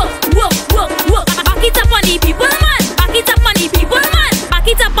 man. Now, whoa, whoa, whoa, whoa. Back it up on the people, man. Back it up on the people, man. Back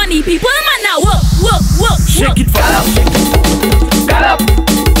it up on the people, man. Now, whoa, whoa, whoa. Shake it fast. Got up.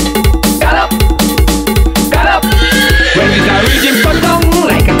 When we got reaching for tongue,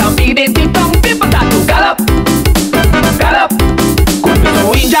 like a thumpy dainty tongue, people start to gallop. Could be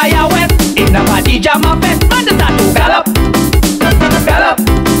so in Jaya West, in a party jam a fest, man they start to gallop.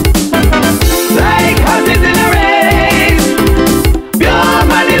 Like horses in a race, pure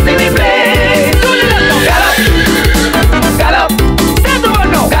man is in the place. Do the left now, gallop. Start the one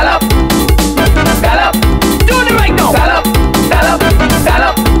now, gallop. Do the right now, gallop.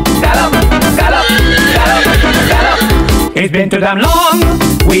 It's been too damn long,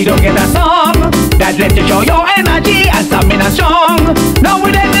 we don't get a song that lets you show your energy and stamina strong. Now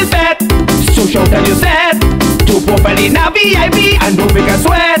we then is set, so show that you set to properly now VIP and no big a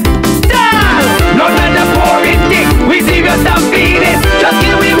sweat. Dance, not let the pouring thing, we see your stuff feed it. Just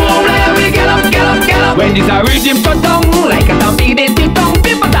give we won't let we get When it's a rhythm shut down, like a stampede in the tongue,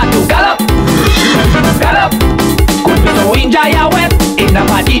 people start to gallop, gallop. Could be so enjoy your wet in the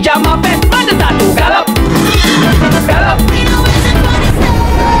party jam a fest, man they start to gallop, gallop.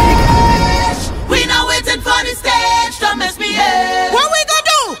 We not waiting for the stage to mess me up. What we gonna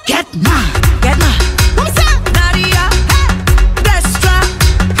do? Get mad, get mad. What's that? Nadia, Destra,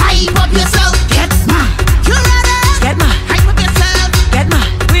 Hype up yourself, get mad. you ready? Get mad, hype up yourself, get mad.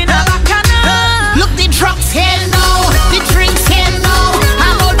 We not back now. Look, the trucks here now, the drinks here now. I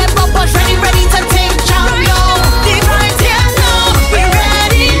know the bumpers ready to take charge now. The vibes here now, we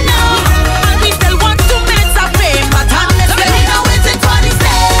ready now. And we still want 2 minutes of fame, but I'm We not waiting for the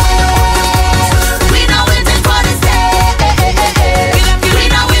stage. We not waiting for the stage. We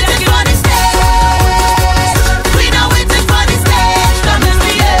not waiting for the stage. We not waiting for the stage. Come and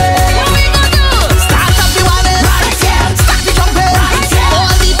see it. What we gonna do? Start up the wobble, right here. Start the jumping, right here.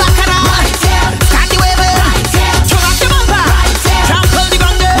 Hold the bacchanal, right here. Start the waving, right here. Turn off the bumper, Right here. trample the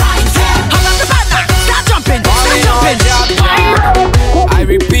ground, Right here. hang up the banner, start jumping, start jumping. I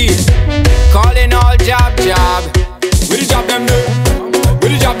repeat, calling all job. Where the job them do?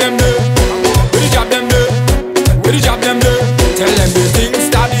 Where the job them do? Where the job them do? Where the job them do? Tell them the thing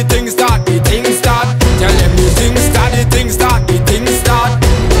start, the thing start, the thing start. Tell them the thing start, the thing start, the thing start.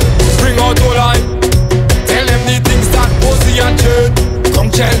 Bring out all line. Tell them the thing start, posy and turn. Come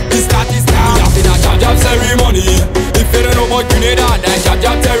check, the start is start. We have in a jab ceremony. If you don't know about Trinidad, that's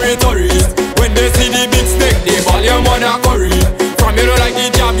jab territories. When they see the big snake, they volume wanna curry. From you don't like the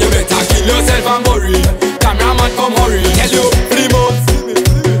jab, you better kill yourself and bury. Cameraman come hurry. Tell you, Flimos,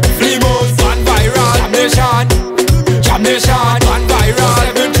 one viral. Jam Nation, one viral.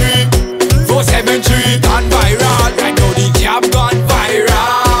 473, one viral. Right now the jab gone viral.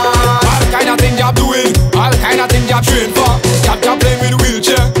 All kind of thing jab doing, all kind of thing jab train for. Jab playing with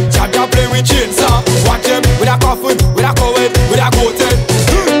wheelchair, jab playing with chainsaw. Watch them with a coffin, with a cowhead, with a goat head.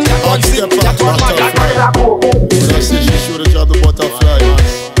 That's one man, that's one man. When I say she should have dropped the butterfly.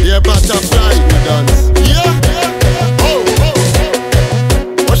 Yeah, butterfly, dance. Yeah. Oh.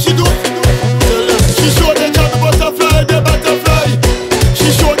 What she do? Tell them. She showed the job the butterfly, the butterfly. She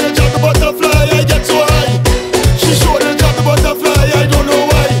showed the job the butterfly, I get so high. She showed the job the butterfly, I don't know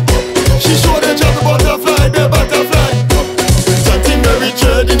why. She showed the job the butterfly, the butterfly. Something very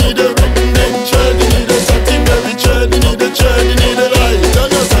true, you need a ring, then true, you need a something very true, you need a true, you need a light. Tell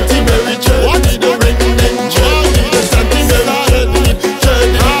them something very true, you need a ring, then true, you need a something very true, you need true,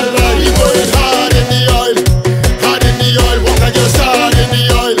 you need a light. We going hard in the oil, what I just hard in the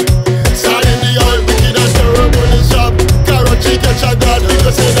oil, wicked and terrible is job. Carrot she get shot down,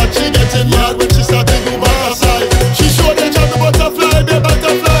 people say that she getting mad when she start to do butterfly. She showed the job the butterfly, the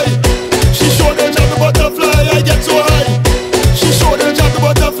butterfly. She showed the job the butterfly, I get so high. She showed the job the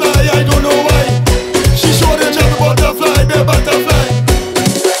butterfly, I don't know why. She showed the job the butterfly, the butterfly.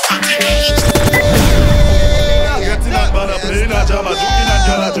 Getting on bad, playing a jam, drinking and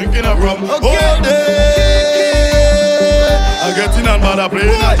girl, drinking a rum all day. I'm getting on bad, playing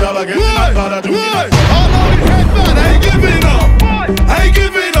a jam, getting on bad, drinking a all on the head, man, I ain't giving up. I ain't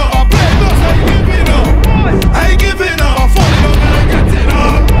giving up. I play those, I ain't giving up. I ain't giving up. I'm falling up and I'm getting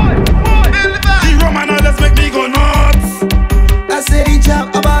up. The Roman others make me go nuts. I say the jam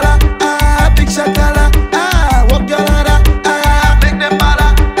about a big shakala, walk your ladder, make them bada.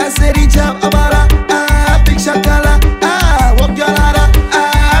 I say the jam about a big shakala, walk your ladder,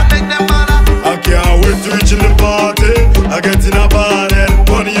 make them bada. I can't wait to reach in the party. I get in a body,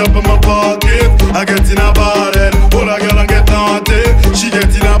 money up in my pocket. I get in a body, all a girl and get naughty. She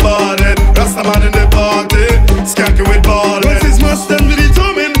get in a body, Rastaman in the party, skanking with ballin'. Once it's mustard with the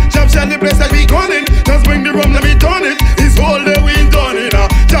tumming, jam shot the place like we gunning. Just bring the rum, let me done it. It's all day we ain't done it.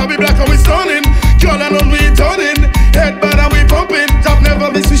 Jab be black and we stunning, girl and on we turning. Head bad and we pumping, jab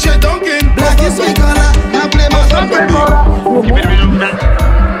never miss we shit dunking. Black is my color, I play my son with me. Keep it real, man.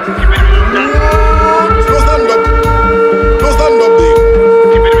 Keep it real, man. No stand up, big.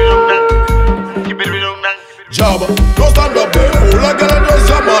 Keep it real, man. Keep it real,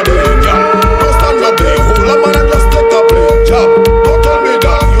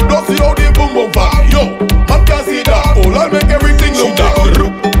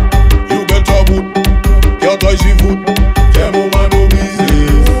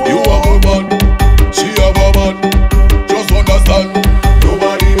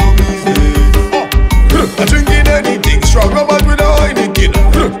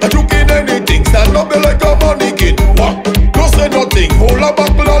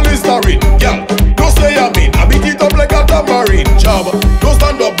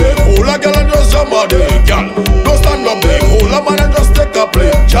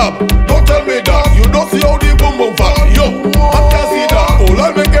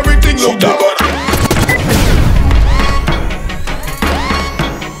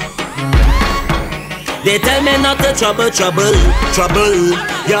 trouble, trouble, trouble.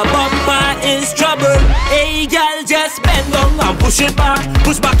 Your bumper is trouble. Hey, girl, just bend down and push it back.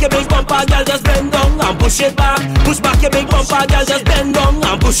 Push back your big bumper, girl, just bend down and push it back. Push back your big bumper, girl, just bend down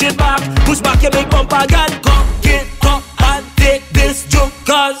and push it back. Push back your big bumper, girl, come get up and take this joke,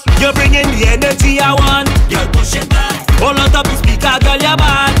 cause you're bringing the energy I want. Girl, push it back. Hold on top the speaker, girl, you're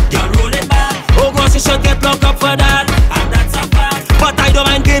bad. Girl, roll it back. Oh, gosh, you should get locked up for that. And that's a fact. But I don't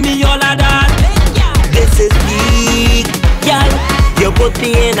mind, give me all of that. This is peak, girl. You put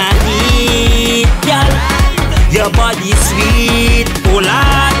me in a heat, girl. Your body sweet, oh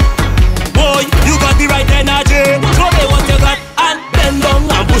lad. Boy, you got the right energy. Show me what you got and bend down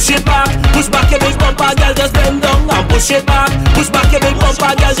and push it back. Push back your big bumper, girl, just bend down and push it back. Push back your big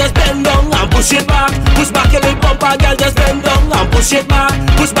bumper, girl, just bend down and push it back. Push back your big bumper, girl, just bend down and push it back.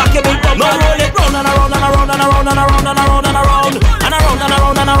 Push back your big bumper. Now roll it round and around and around and around and around and around and around and around and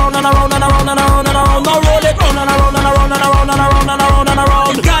around and around and around and around and around and around. Now roll it round and around and around and around and around and around and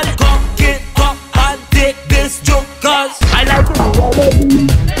around. Girl, come get up and take this joke, cause I like it.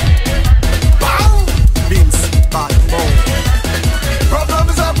 Problem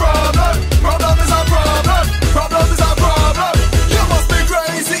is a problem. Problem is a problem. Problem is a problem. You must be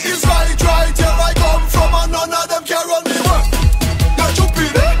crazy. It's right, right here I come from, and none of them can run me work. You're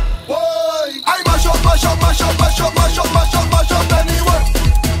stupid, eh? Why? I mash up, mash up, mash up, mash up, mash up, mash up, mash up anyway.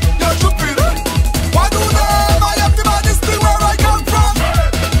 You're stupid, eh? Why do them? I have to buy this thing where I come from.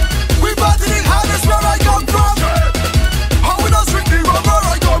 We party the hardest where I come from. How we don't drink the rum where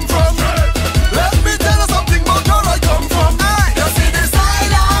I come from. Let me tell you something about where I come from. You see this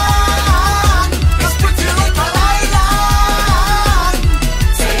island, it's pretty like an island.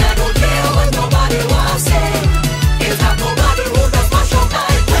 Say I don't care what nobody wants to say. It's not nobody who does mash up my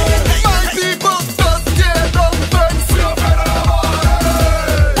place. My people just tear down fence. We don't fight on the border.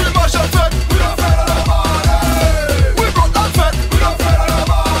 We mash up fence. We don't fight on the border. We broke that fence. We don't fight on the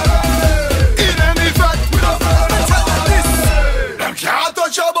border. In any fact, we don't fight on the border. Them can't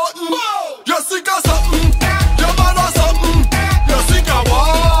touch your button. You sick of something. You're mad or something. You're sick of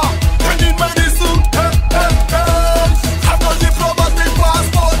war. You need medicine. I've got diplomatic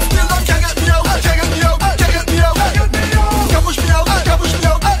passport. Still don't can't get me out. Can't get me out. Can't get me out. Can't push me out. Can't push me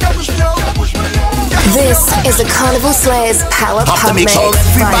out. Can't push me out. Can't push me out. This is the Carnival Slayers Power Have to Pump make Mix sure by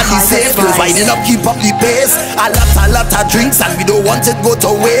everybody's safe. Hypa Providing up, keep up the pace. A lot of drinks and we don't want it go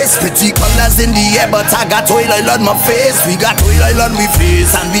to waste. Pretty colors in the air, but I got oil on my face. We got oil on my face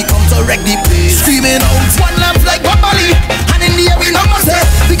and we come to wreck the place. Screaming out, one lamp like Bubba, and in the air we know my say.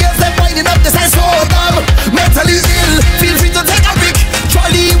 The girls they're winding up, this is so dumb. Mentally ill, feel free to take a pic.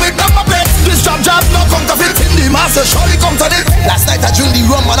 Charlie with number plates. This job no come to fit in the master. Surely come to this. Last night I drink the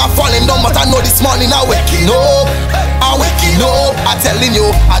rum and I'm falling down, but I know this morning I'm waking up. I'm waking up. I'm telling you,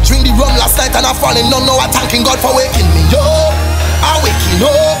 I drink the rum last night and I'm falling down. Now I'm thanking God for waking me up. I'm waking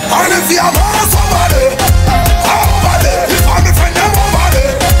up. And if you have somebody, over there. If I'm a friend, I'm over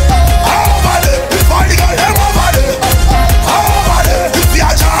there. Over there. If I'm the girl, I'm over there. Over there. If you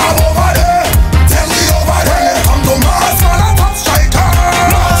have a job over there, tell me over there. Come to Mars, man, I'm top striker.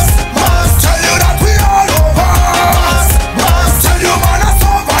 Mars, tell you that we all over. Mars, tell you man, a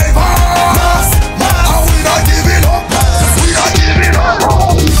survivor. And we not giving up. We not giving up.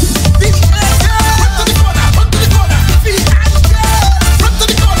 Run to the corner, run to the corner. Run to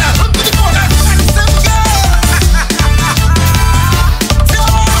the corner, run to the corner.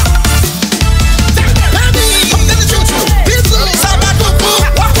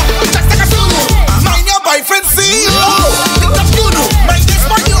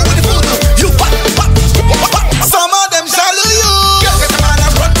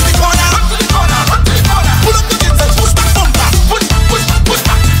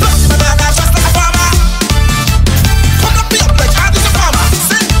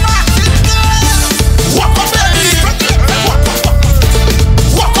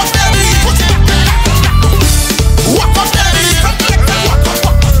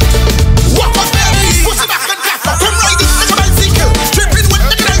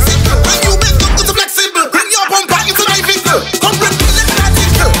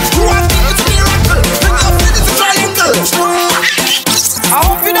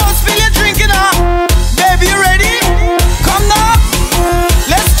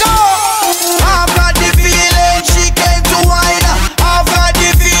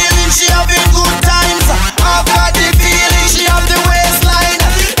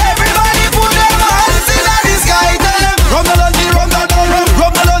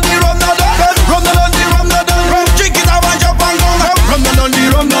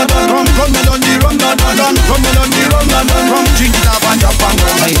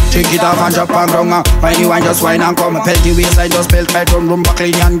 Kick it off and drop and ground. When you want just wine and come. Pelt the waistline, just pelt right room back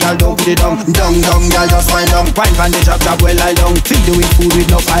clean and girl don't put it down. Down, girl just wine down. Wine from the chop well lie down. Feed you with food with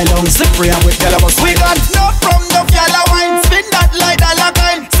no file down. Slippery and with yellow bus. We got snuff from the yellow wine. Spin that like a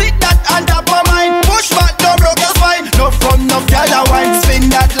line. Sit that on top of mine. Push back, don't broke your spine. No from the yellow wine.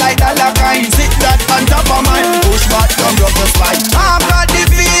 Spin that like a line. Sit that on top of mine. Push back, don't broke your spine. I've got the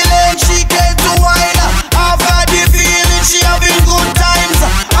feeling she came to wine. I've got the feeling she having good times.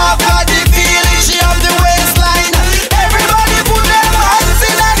 I've got the feeling she have the waistline. Everybody put their hands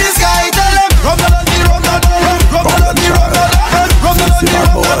in the sky. Tell them rum the lucky, rum the rum, rum the lucky, rum the rum, rum the lucky,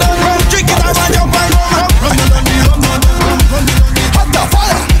 rum the rum. Drink it up and jump and rum, rum the lucky, rum the rum, rum the lucky. Hot the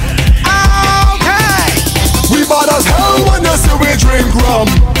fire. Okay. We bad as hell when you see we drink rum.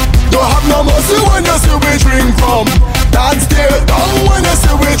 Don't have no mercy when you see we drink rum. Dance there down when you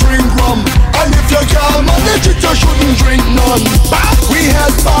see we drink rum. And if you can't manage it, you shouldn't drink none. We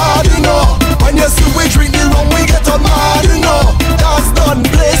head bad, you know. When you see we drink the rum, we get a mad, you know. Dance done,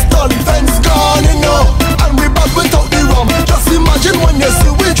 place done, fence gone, you know. And we bad without the rum. Just imagine when you see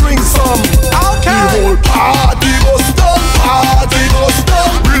we drink some. Okay. The whole party bust down, party bust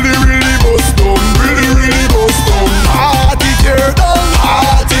down. Really, really bust down, really, really bust down. Party tear down,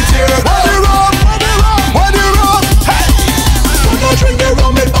 party tear down. When the rum, when the rum, when the rum. Hey! When I drink the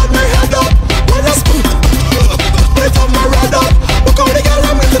rum, it bad my head up. When I spook, right on my rod up. Look how the girl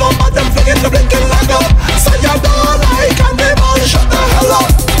I'm with it up, but them flinging the blinking leg up. So you don't like Carnival, shut the hell up.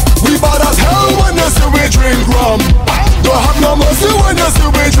 We bad as hell when you see we drink rum. Don't have no mercy when you see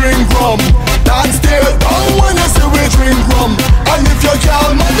we drink rum. Dance there down when you see we drink rum. And if you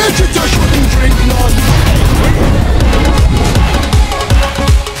can't manage it, you shouldn't drink none.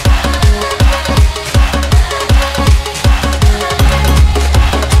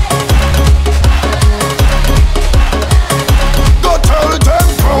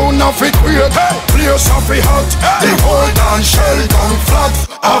 Fit weird, place off it hot. The whole dance shell down flat.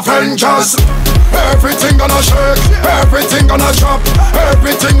 Avengers, everything gonna shake, everything gonna drop,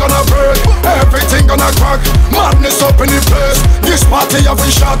 everything gonna break, everything gonna crack. Madness up in the place. This party have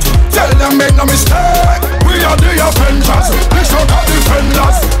a shot. Tell them make no mistake. We are the Avengers. This out of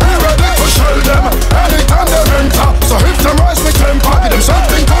defenders. We ready to shell them anytime they enter. So if them rise with temper, give them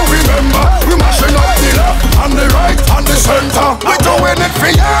something to remember. We mashing up the left and the right and the center. We doing it for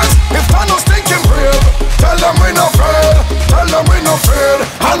years. If Thanos thinking brave, tell them we no afraid. Tell them we no afraid.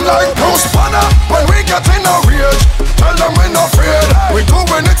 And like Bruce Banner, when we get in a rage, tell them we no afraid. We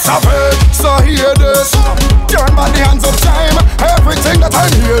doing it savage. So hear this. Turn by the hands of time. Everything that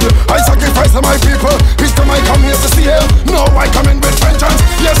I need, I sacrifice to my people. It's time I come here to see him. No, I come in with vengeance.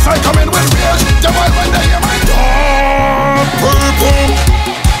 Yes, I come in with rage. The world when they hear my dog. Purple.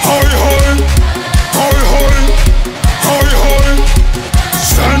 Hoi hoi. Hoi hoi. Hoi hoi.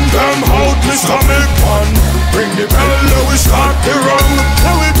 Send them out, Mr. Nikman. Bring the bell, now we start the run.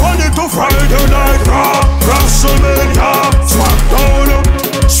 Now we turn it to Friday night raw. WrestleMania, Smackdown,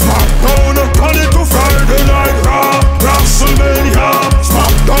 Smackdown. Turn it to Friday night raw. WrestleMania,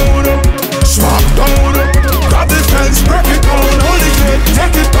 Smackdown, Smackdown. Grab the fence, break it down. Hold it in,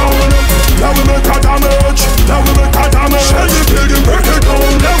 take it down. Now we make a damage, now we make a damage. Shell the building, break it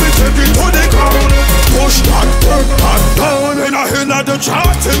down. Now we take it to the ground. Push that, break that down. In a hin at the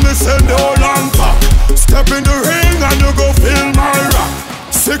chart, till me send the whole answer. Step in the ring and you go feel my rock.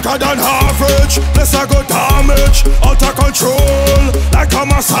 Sicker than average, less I go damage. Out of control, like I'm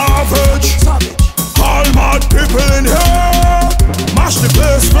a savage. All mad people in here, mash the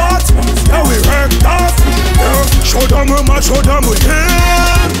place flat. Yeah, we wreck that. Yeah, show them we match, show them we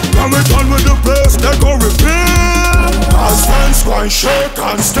hit. When we done with the place, they go repeat. As fans go and shake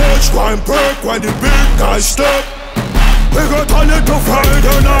and stage go and break when the big guys step. We go turn it to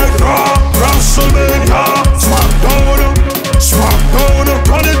Friday night raw. WrestleMania, Smackdown, Smackdown.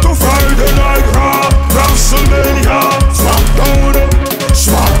 Turn it to Friday night raw. WrestleMania, Smackdown,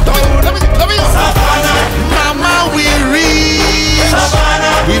 Smackdown. Let me Savannah, Mama, we reach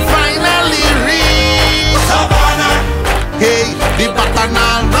Savannah. We finally reach Savannah. Hey, the baton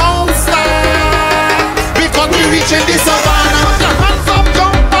now start because we reaching the Savannah. Put your hands up,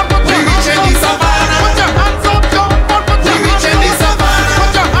 jump up, we reaching the Savannah. Put your hands up, jump up, we reaching the Savannah.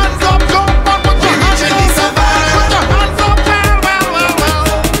 Put your hands up, jump up, we reaching the Savannah. Put your hands up,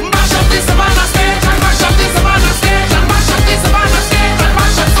 well.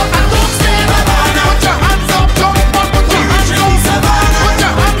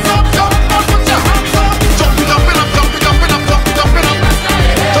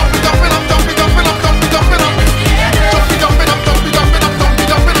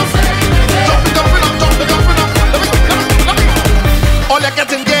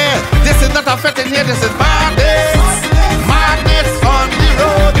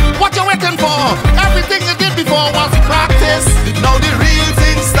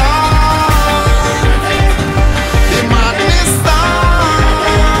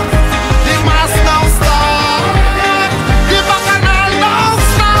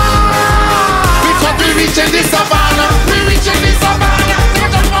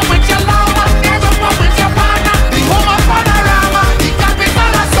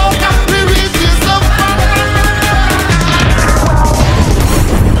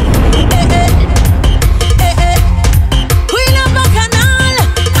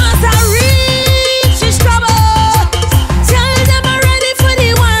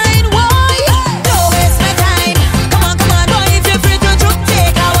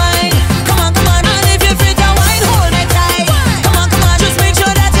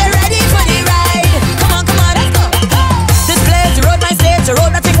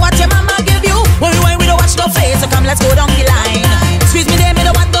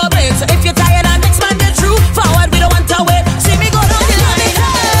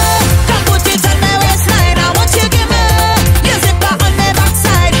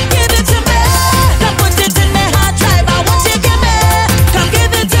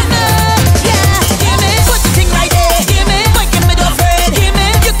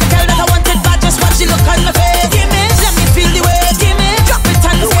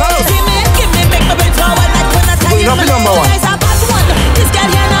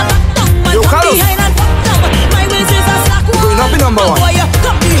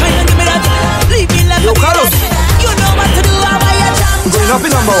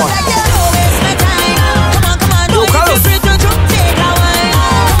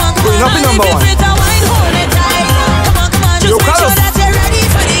 number one. Yo, Carlos.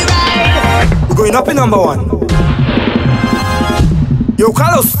 We're going up in number one. Yo,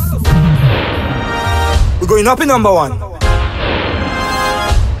 Carlos. We're going up in number one.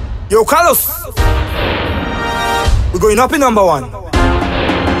 Yo, Carlos. We're going up in number one.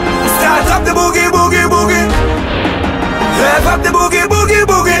 Start up the boogie, boogie, boogie. Rev up the boogie, boogie,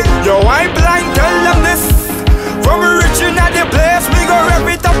 boogie. Yo, I'm blind, tell them this. From reaching at the place, we go rev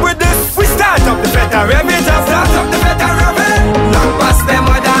it up with this. We start up the fete and rev it up. Start up the fete and rev it. Long past them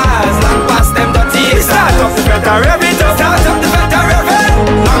others, long past them dirty. We start up the fete and rev it up. Start up the fete and rev it.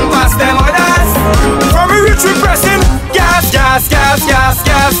 Long past them others. From we reach we pressing. Gas, gas, gas, gas,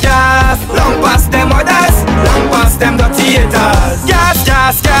 gas, gas. Long past them others, long past them dirty haters. Gas,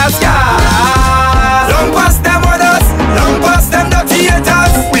 gas, gas, gas. Long past them others, long past them dirty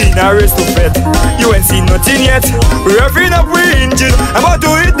haters. We not race to fit. You ain't seen nothing yet. We're revving up, we engine. I'm about to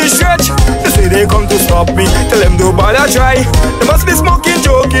hit the stretch. They say they come to stop me. Tell them don't bother try. They must be smoking,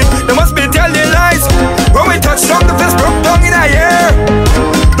 joking. They must be telling lies. When we touch down, the fist broke down in a year.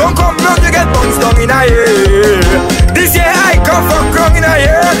 Don't come round, you get bounced down in a year. This year I come from ground in a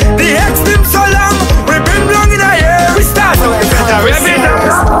year. The X them so long, we've been long in a year. We start up the better revving up.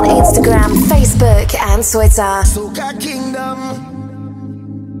 On Instagram, Facebook and Twitter. Soca Kingdom.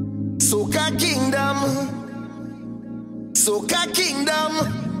 Soca Kingdom. Soca Kingdom.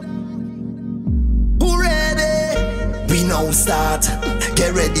 Who ready? We now start.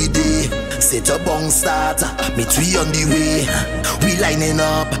 Get ready day. Set a bong start. Me three on the way. We lining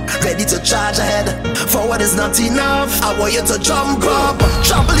up. Ready to charge ahead. Forward is not enough. I want you to jump up.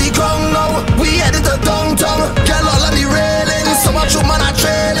 Trample the ground now. We headed to downtown. Girl all on the railing. So much woman are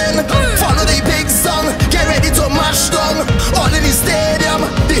trailing. Follow the big song. Get ready to mash down. All in the stadium.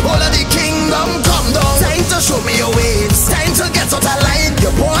 The whole of the kingdom. Come down. Time to show me your ways. Time to get out of line.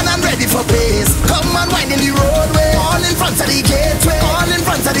 You're born and ready for pace. Come and wind in the roadway. All in front of the gateway. All in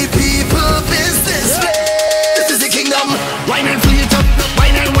front of the people. Business place. This is the kingdom. Wine and free it up.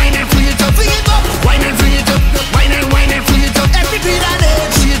 Wine and free it up. Free it up. Wine and free it up. Wine and free it up. Every beat and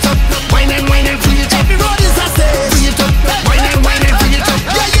edge. Free it up. Wine and free it up. Every road is a stage. Free it up. Wine and free it up.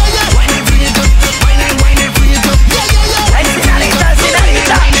 Yeah, yeah, yeah. Wine and free it up. Wine and free it up. Yeah, yeah, yeah. Wine and free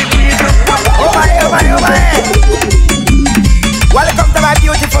it up. Oh my. Welcome to my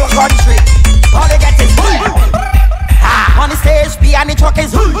beautiful country. All they get is on the stage, behind the truck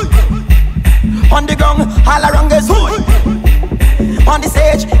is on the ground, all around is on the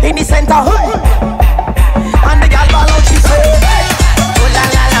stage, in the center and the girl ball out, she say ooh la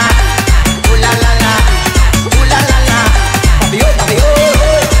la la, ooh la la la, ooh la la la, ooh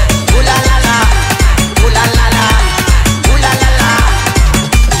la la la, ooh la la la, ooh la la la.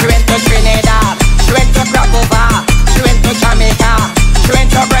 She went to Trinidad, she went to Brabova, she went to Jamaica, she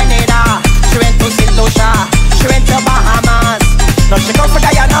went to Grenada, she went to St. Lucia, she went to Bahamas. Now she come for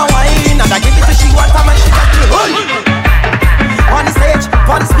Guyana wine, and I give it to she one time and she got me on the stage,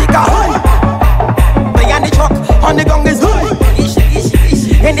 on the speaker, behind the truck, on the gong is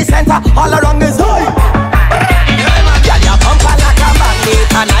in the center, all around is girl, you pump like a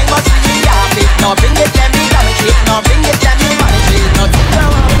magnet, and I must be have it. Now bring it, let me damage it. Now bring it, let me manage it. Now take the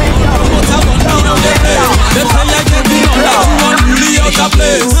one, they play like they be really out of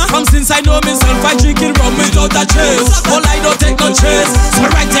place. From since I know myself, I drink it rum without a chase. All I don't take no chase. So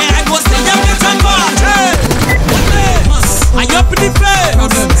right there, I go stay and get some bad. I up in the place.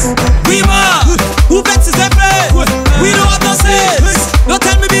 We mad. Who vexes their place? We don't have no sense. Don't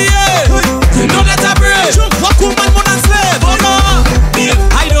tell me behave. You know that I break. What woman wanna slave? Oh no.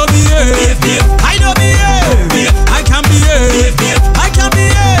 I don't behave. I don't behave. I can't behave. I can't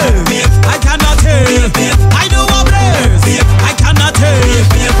behave. I cannot take. I don't want place. I cannot take.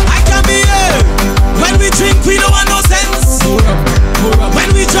 I can't behave. When we drink, we don't want no sense. When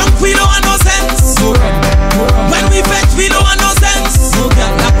we drunk, we don't want no sense. When we vex, we don't want no sense.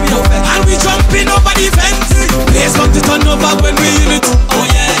 And we jumping over the fence. Place come to turn over when we in it. Oh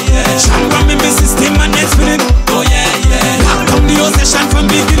yeah, yeah. Shine from in the system and next minute. Oh yeah, yeah. Lock down the whole session from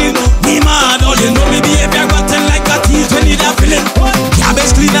beginning. We mad, all you know me behavior rotten like a teeth when you da feeling.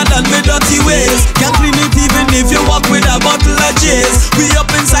 Cabbage cleaner than me dirty ways. Can't clean it even if you walk with a bottle of jizz. We up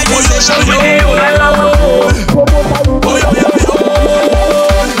inside the session.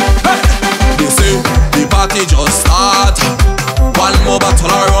 They say the party just start. One more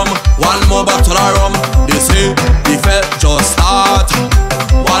bottle of rum, one more bottle of rum. They say the fete just start.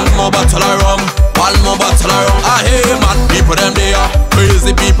 One more bottle of rum, one more bottle of rum. I hear mad people them there,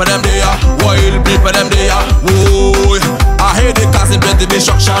 crazy people them there, wild people them there. Whoa, I hear the causing plenty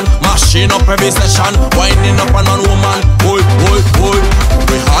destruction, mashing up every session, winding up on woman. Boy, boy, boy,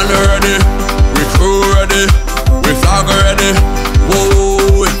 we all ready.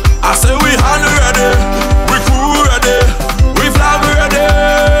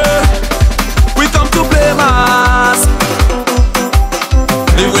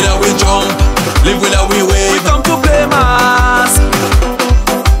 Live with how we jump, live with how we wave. We come to play mass.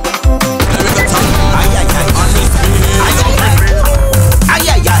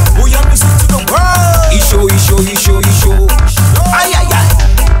 We are listening to the world. Isho. Aïe aïe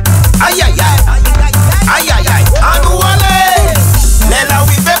aïe. Anouale. Les là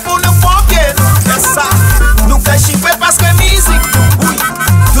oui fait pour nous pompiers. Nous fait ça. Nous fait chiffrer parce que musique. Oui.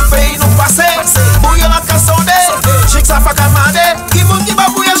 Tout pays nous passe. Bouillon la cassonde. Chic ça fait commander. Qui vous qui va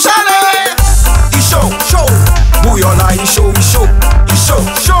bouillon chalet. Isho. Bouillon là Isho.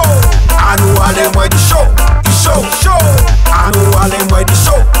 Anouale moi du show. Isho. Anouale moi du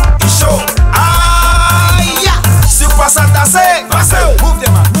show. Isho. Aïe. Si vous passez à tasser, move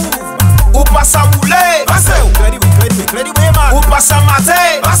them man. Ou passe à rouler, ou passe à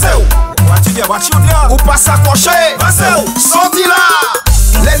mater, ou passe à cocher, sorti là.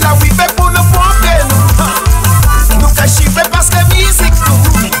 Les là oui fait pour nous pomper nous qu'à chiffrer parce que musique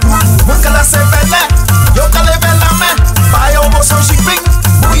nous qu'à la sévère, yo qu'à lever la main, pas yon motion chipping,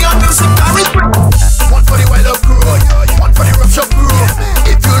 bouillon music carry. One for the wild up crew, one for the rough shop crew.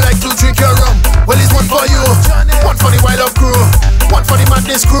 If you like to drink your rum, well it's one for you. One for the wild up crew, one for the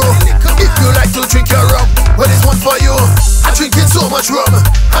madness crew. If you like to drink your rum, well it's one for you. I drinking so much rum,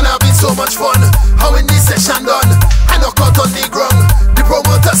 and having so much fun. How when this session done, I knock out on the ground. The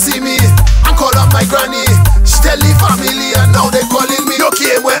promoter see me, and call up my granny. She tell the family, and now they calling me. Yo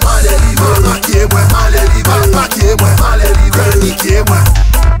came where Maleli, mama came where Maleli, papa came where Maleli, granny came where.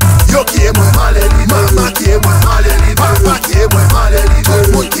 Yo came where Maleli, mama came where Maleli, papa came where Maleli,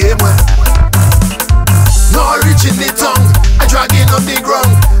 good came where. No reaching the tongue, I dragging on the ground.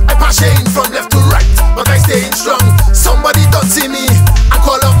 I passing from left to right, but I staying strong. Somebody don't see me, I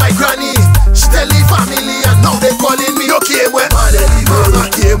call up my granny. She tell the family, and now they calling me. Yo came where Maleli, mama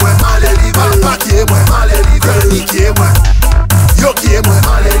came where Maleli, papa came where Maleli, granny came where. Yo came where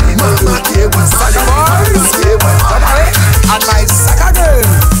Maleli, mama came where Maleli, papa came where Maleli. And my Saka girl,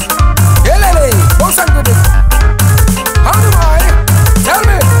 Yelele, what's up with it? How do I? Tell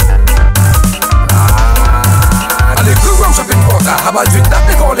me. A little rum shop in water, have a drink that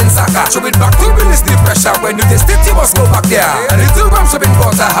they call in Saka. Show it back to release the pressure. When you taste it, you must go back there. A little rum shop in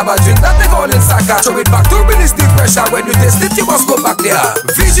water, have a drink that they call in Saka. Show it back to release the pressure. When you taste it, you must go back there.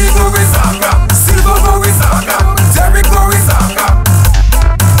 VG go in Saka, Silver go in Saka, Derek go in Saka.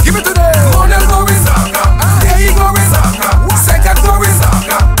 Give it to them. Monel go in Saka, Hey go in Saka, Sekon go in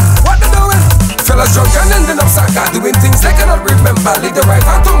Saka. What they doing? Fellas drunk and ending up Saka, doing things they cannot remember. Leave the right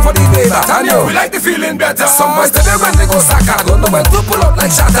hand tongue for the neighbor. Tanya, we like the feeling better. Some boys tell them when they go Saka, don't know when to pull up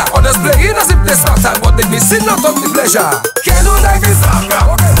like shatter. Others playing as if they scatter, but they missing out on the pleasure. Keno dive in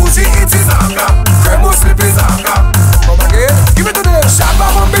Saka, Fuji eat in Saka, Cremo slip in Saka. Come again, give it to them.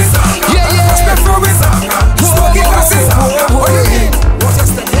 Shabba bump in Saka, Respect for in Saka, Smoky glass in Saka. What do you mean? What's your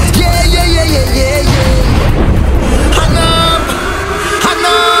step? Yeah. Hang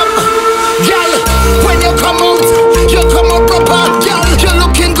up, girl. When you come out proper, girl. You're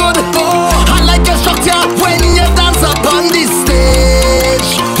looking good. I like your structure when you dance up on this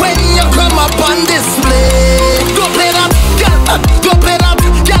stage. When you come up on display, don't play that, girl. Don't play that,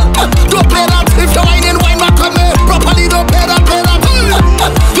 girl. Don't play that. If you're whining, wine back on me properly. Don't play that, play that.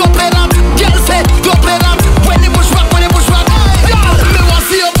 Don't play that, girl. Say don't play that. When you push back, girl. Me want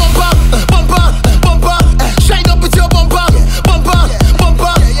see your bumper. Shine up with your bumper.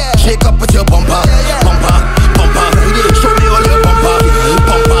 Shake up with your bumper. Show me all your bumper.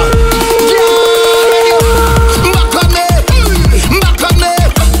 Yeah.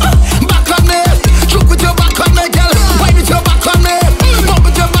 Back on me. Choke with your back on me, girl. Wine with your back on me. Bump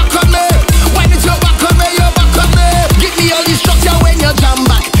with your back on me. Wine with your back on me, your back on me. Give me all the structure when you jam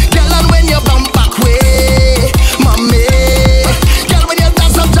back, girl, and when you bump back way, mommy. Girl, when you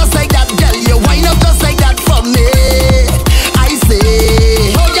dance up just like that, girl, you wind up just like that for me. I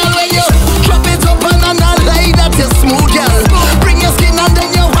say, oh girl, when you drop it up and I like that you smooth, girl. Bring your skin and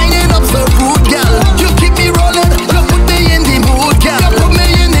then you're winding up so rude, girl. You keep me rolling, you put me in the mood, girl. You put me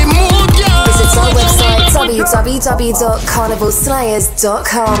in the mood, girl. Visit our website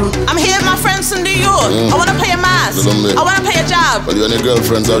www.carnivalslayers.com. I'm here with my friends from New York. I want to pay a mass. I want to pay a job. Well, you and your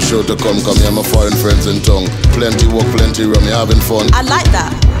girlfriends are sure to come here, my foreign friends in tongue. Plenty work, plenty rum, you having fun. I like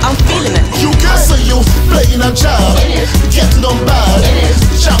that. I'm feeling it. You can say you playing a job, getting on bad,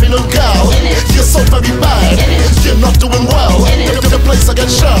 chopping on cow. You're so very bad, you're not doing well. The place I get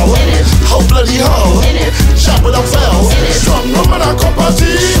show, how bloody hell, chop it up well. Strong rum and a cup of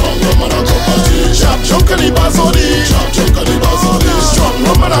tea, chop chunk and the bazodi, strong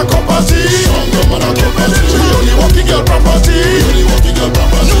rum and a cup of tea, the only walking girl property,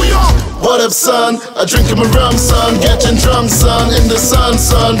 New York. Whatever love, son. I drink my rum, son. Getting drunk, son. In the sun,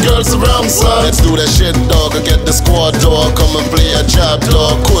 son. Girls around, son. Let's do that shit, dog. I get the squad, dog. Come and play a job,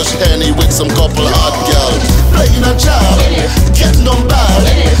 dog. Kush Henny with some couple hot gal. Playing a job, getting on bad.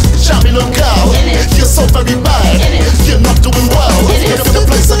 Chopping on cow. You're so very bad. You're not doing well. Get up in the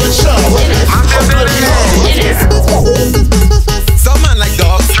place I can show. I'm bloody hell. Some man like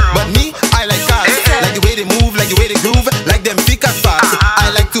dogs, but me, I like cats. Like the way they move, like the way they groove, like them thick as fast. I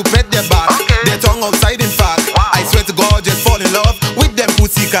like to pet their back, their tongue outside in fact. I swear to God, just fall in love with them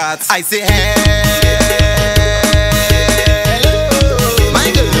pussy cats. I say hey, my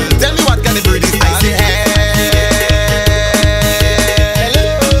girl, tell me what kind of bird is that? I say hey,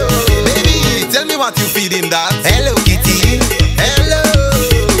 baby, tell me what you feeding that? Hello kitty, hello,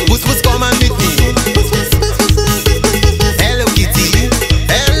 puss puss come and meet me. Hello kitty,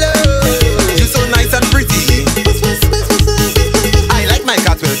 hello, you so nice and pretty. I like my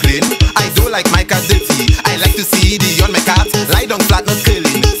cat well clean, I don't like my cat dirty. I like to see the on my cat lie down flat, not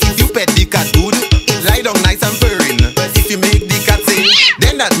curling. If you pet the cat good, it lie down nice and purring. But if you make the cat sing,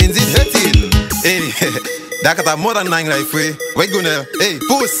 then that means it's hurting. Hey, that cat have more than 9 life way. We're gonna, hey,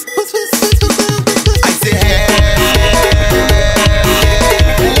 puss. I say hey.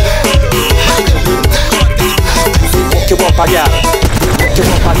 Walk your bumper, girl. Walk your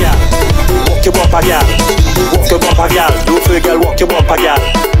bumper, girl. Walk your bumper, girl. Walk your bumper, girl. Do it for the girl. Walk your bumper, girl.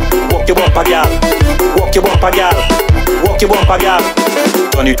 Walk your bumper, girl. Walk your bumper, girl. Walk your bumper, girl.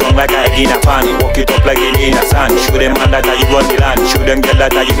 Turn it on like a egg in a pan. Walk it up like it in a sand. Show them man that you run the land. Show them girl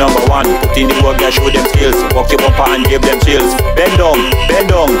that you number one. Put in the work, girl, show them skills. Walk your bumper and give them chills. Bend down,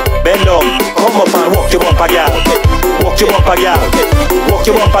 bend down, bend down. Come up and walk your bumper, girl. Walk your bumper, girl. Walk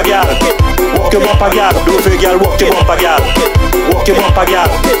your bumper, girl. Walk your bumper, girl. Do it for the girl. Walk your bumper, girl. Walk your bumper,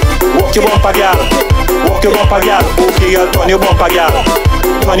 girl. Walk your bumper, girl. Walk your bumper, girl. Okay, girl, turn your bumper, girl.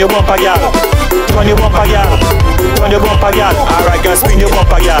 Turn your bumper, girl. Turn your bumper, girl. Turn your bumper, girl. Alright, girl, spin your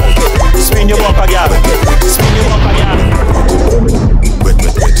bumper, girl. Spin your bumper, girl. Spin your bumper, girl. Wet,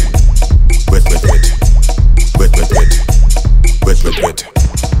 wet, wet. Wet, wet, wet. Wet, wet, wet. Wet, wet, wet.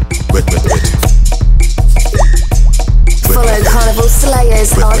 Wet, wet, wet. Follow Carnival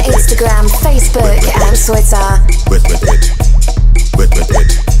Slayers on Instagram, Facebook and Twitter. Wet, wet, wet. Wet, wet,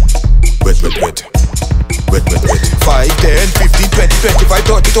 wet. Wet, wet, wet. Wet, wet, wet. 5, 10, 15, 20, 25,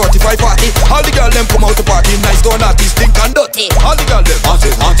 30, 35, 40. All the girl them come out to party. Nice door, naughty, stink and dirty. All the girl them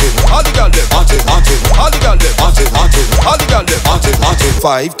haunted, haunted. All the girl them haunted, haunted. All the girl them haunted, haunted. All the girl them haunted, haunted.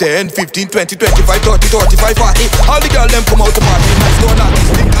 5, 10, 15, 20, 25, 30, 35, 40. All the girl them come out to party. Nice door, naughty,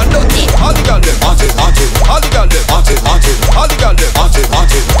 stink and dirty. All the girl them haunted, haunted. All the girl them haunted, haunted. All the girl them haunted,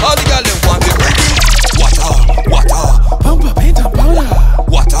 haunted. All the girl them wanted. Water, water. Bumper, paint and powder.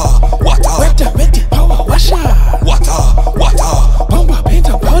 Water, water. Wet the power washer. Water, water. Bumper, paint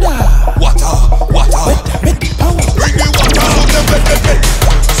and powder. Water, water. Wet the power. Bring the water.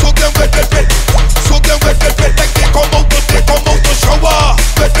 Soak them wet, wet, wet. Soak them wet, wet, wet. Like they come out to shower.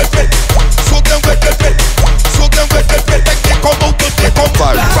 Wet, wet, wet. Soak them wet, wet, wet. Soak them wet, wet, wet. Like they come out to 5,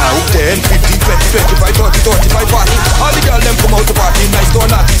 10, 15, 20, 25, 30, 35, 40. All the girl them come out to party. Nice door,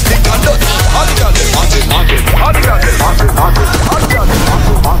 naughty, stink and dirty. All the girl them haunted, haunted. All the girl them haunted, haunted. All the girl them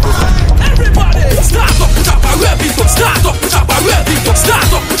haunted, haunted. Everybody, start up, put up a rev it up. Start up, put up a rev it up.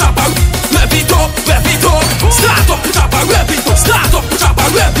 Start up, put up a rev it up, rev it up. Start up, put up a rev it up. Start up, put up a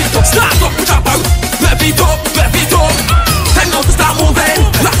rev it up. Start up, put up a rev it up, rev it up. Time now to start moving.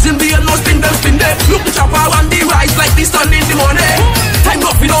 Rats in the air, no spin them, spin them. Look the chopper on the rise like the sun in the morning. Time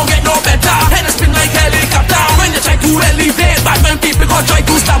up, we don't get no better. Head a spin like helicopter. When you try to elevate, bad man people gon' try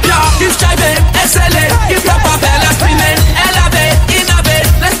to stop ya. Keep striving, excelling. Keep your propeller spinning. Elevate, innovate.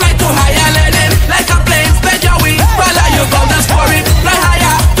 Let's fly to higher learning. Like a plane, spread your wings. Follow your golden story. Fly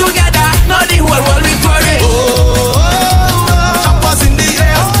higher, together. Now the whole world victory. Choppers in the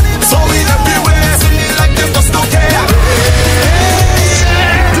air, so in everywhere. Singing like them just don't care.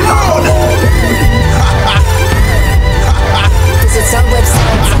 Visit our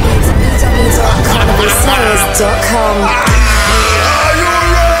website www.carnivalslayers.com. Are you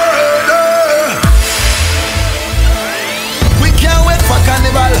ready?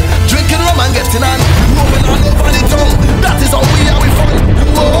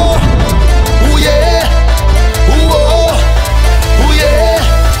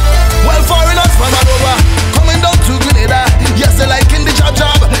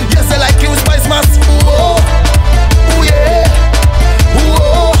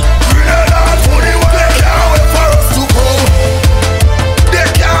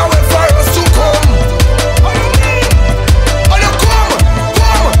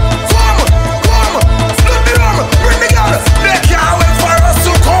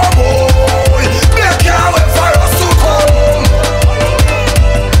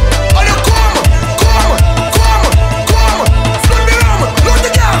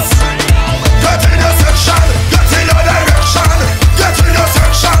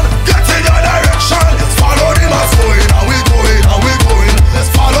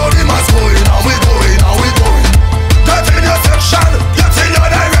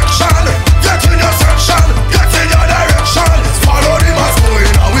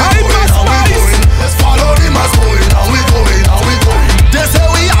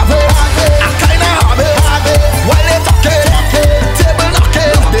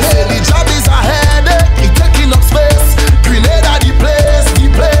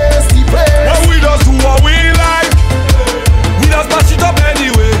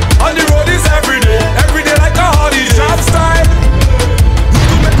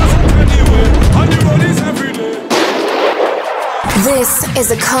 This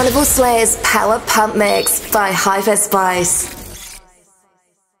is a Carnival Slayers Power Pump Mix by Hypa Spice.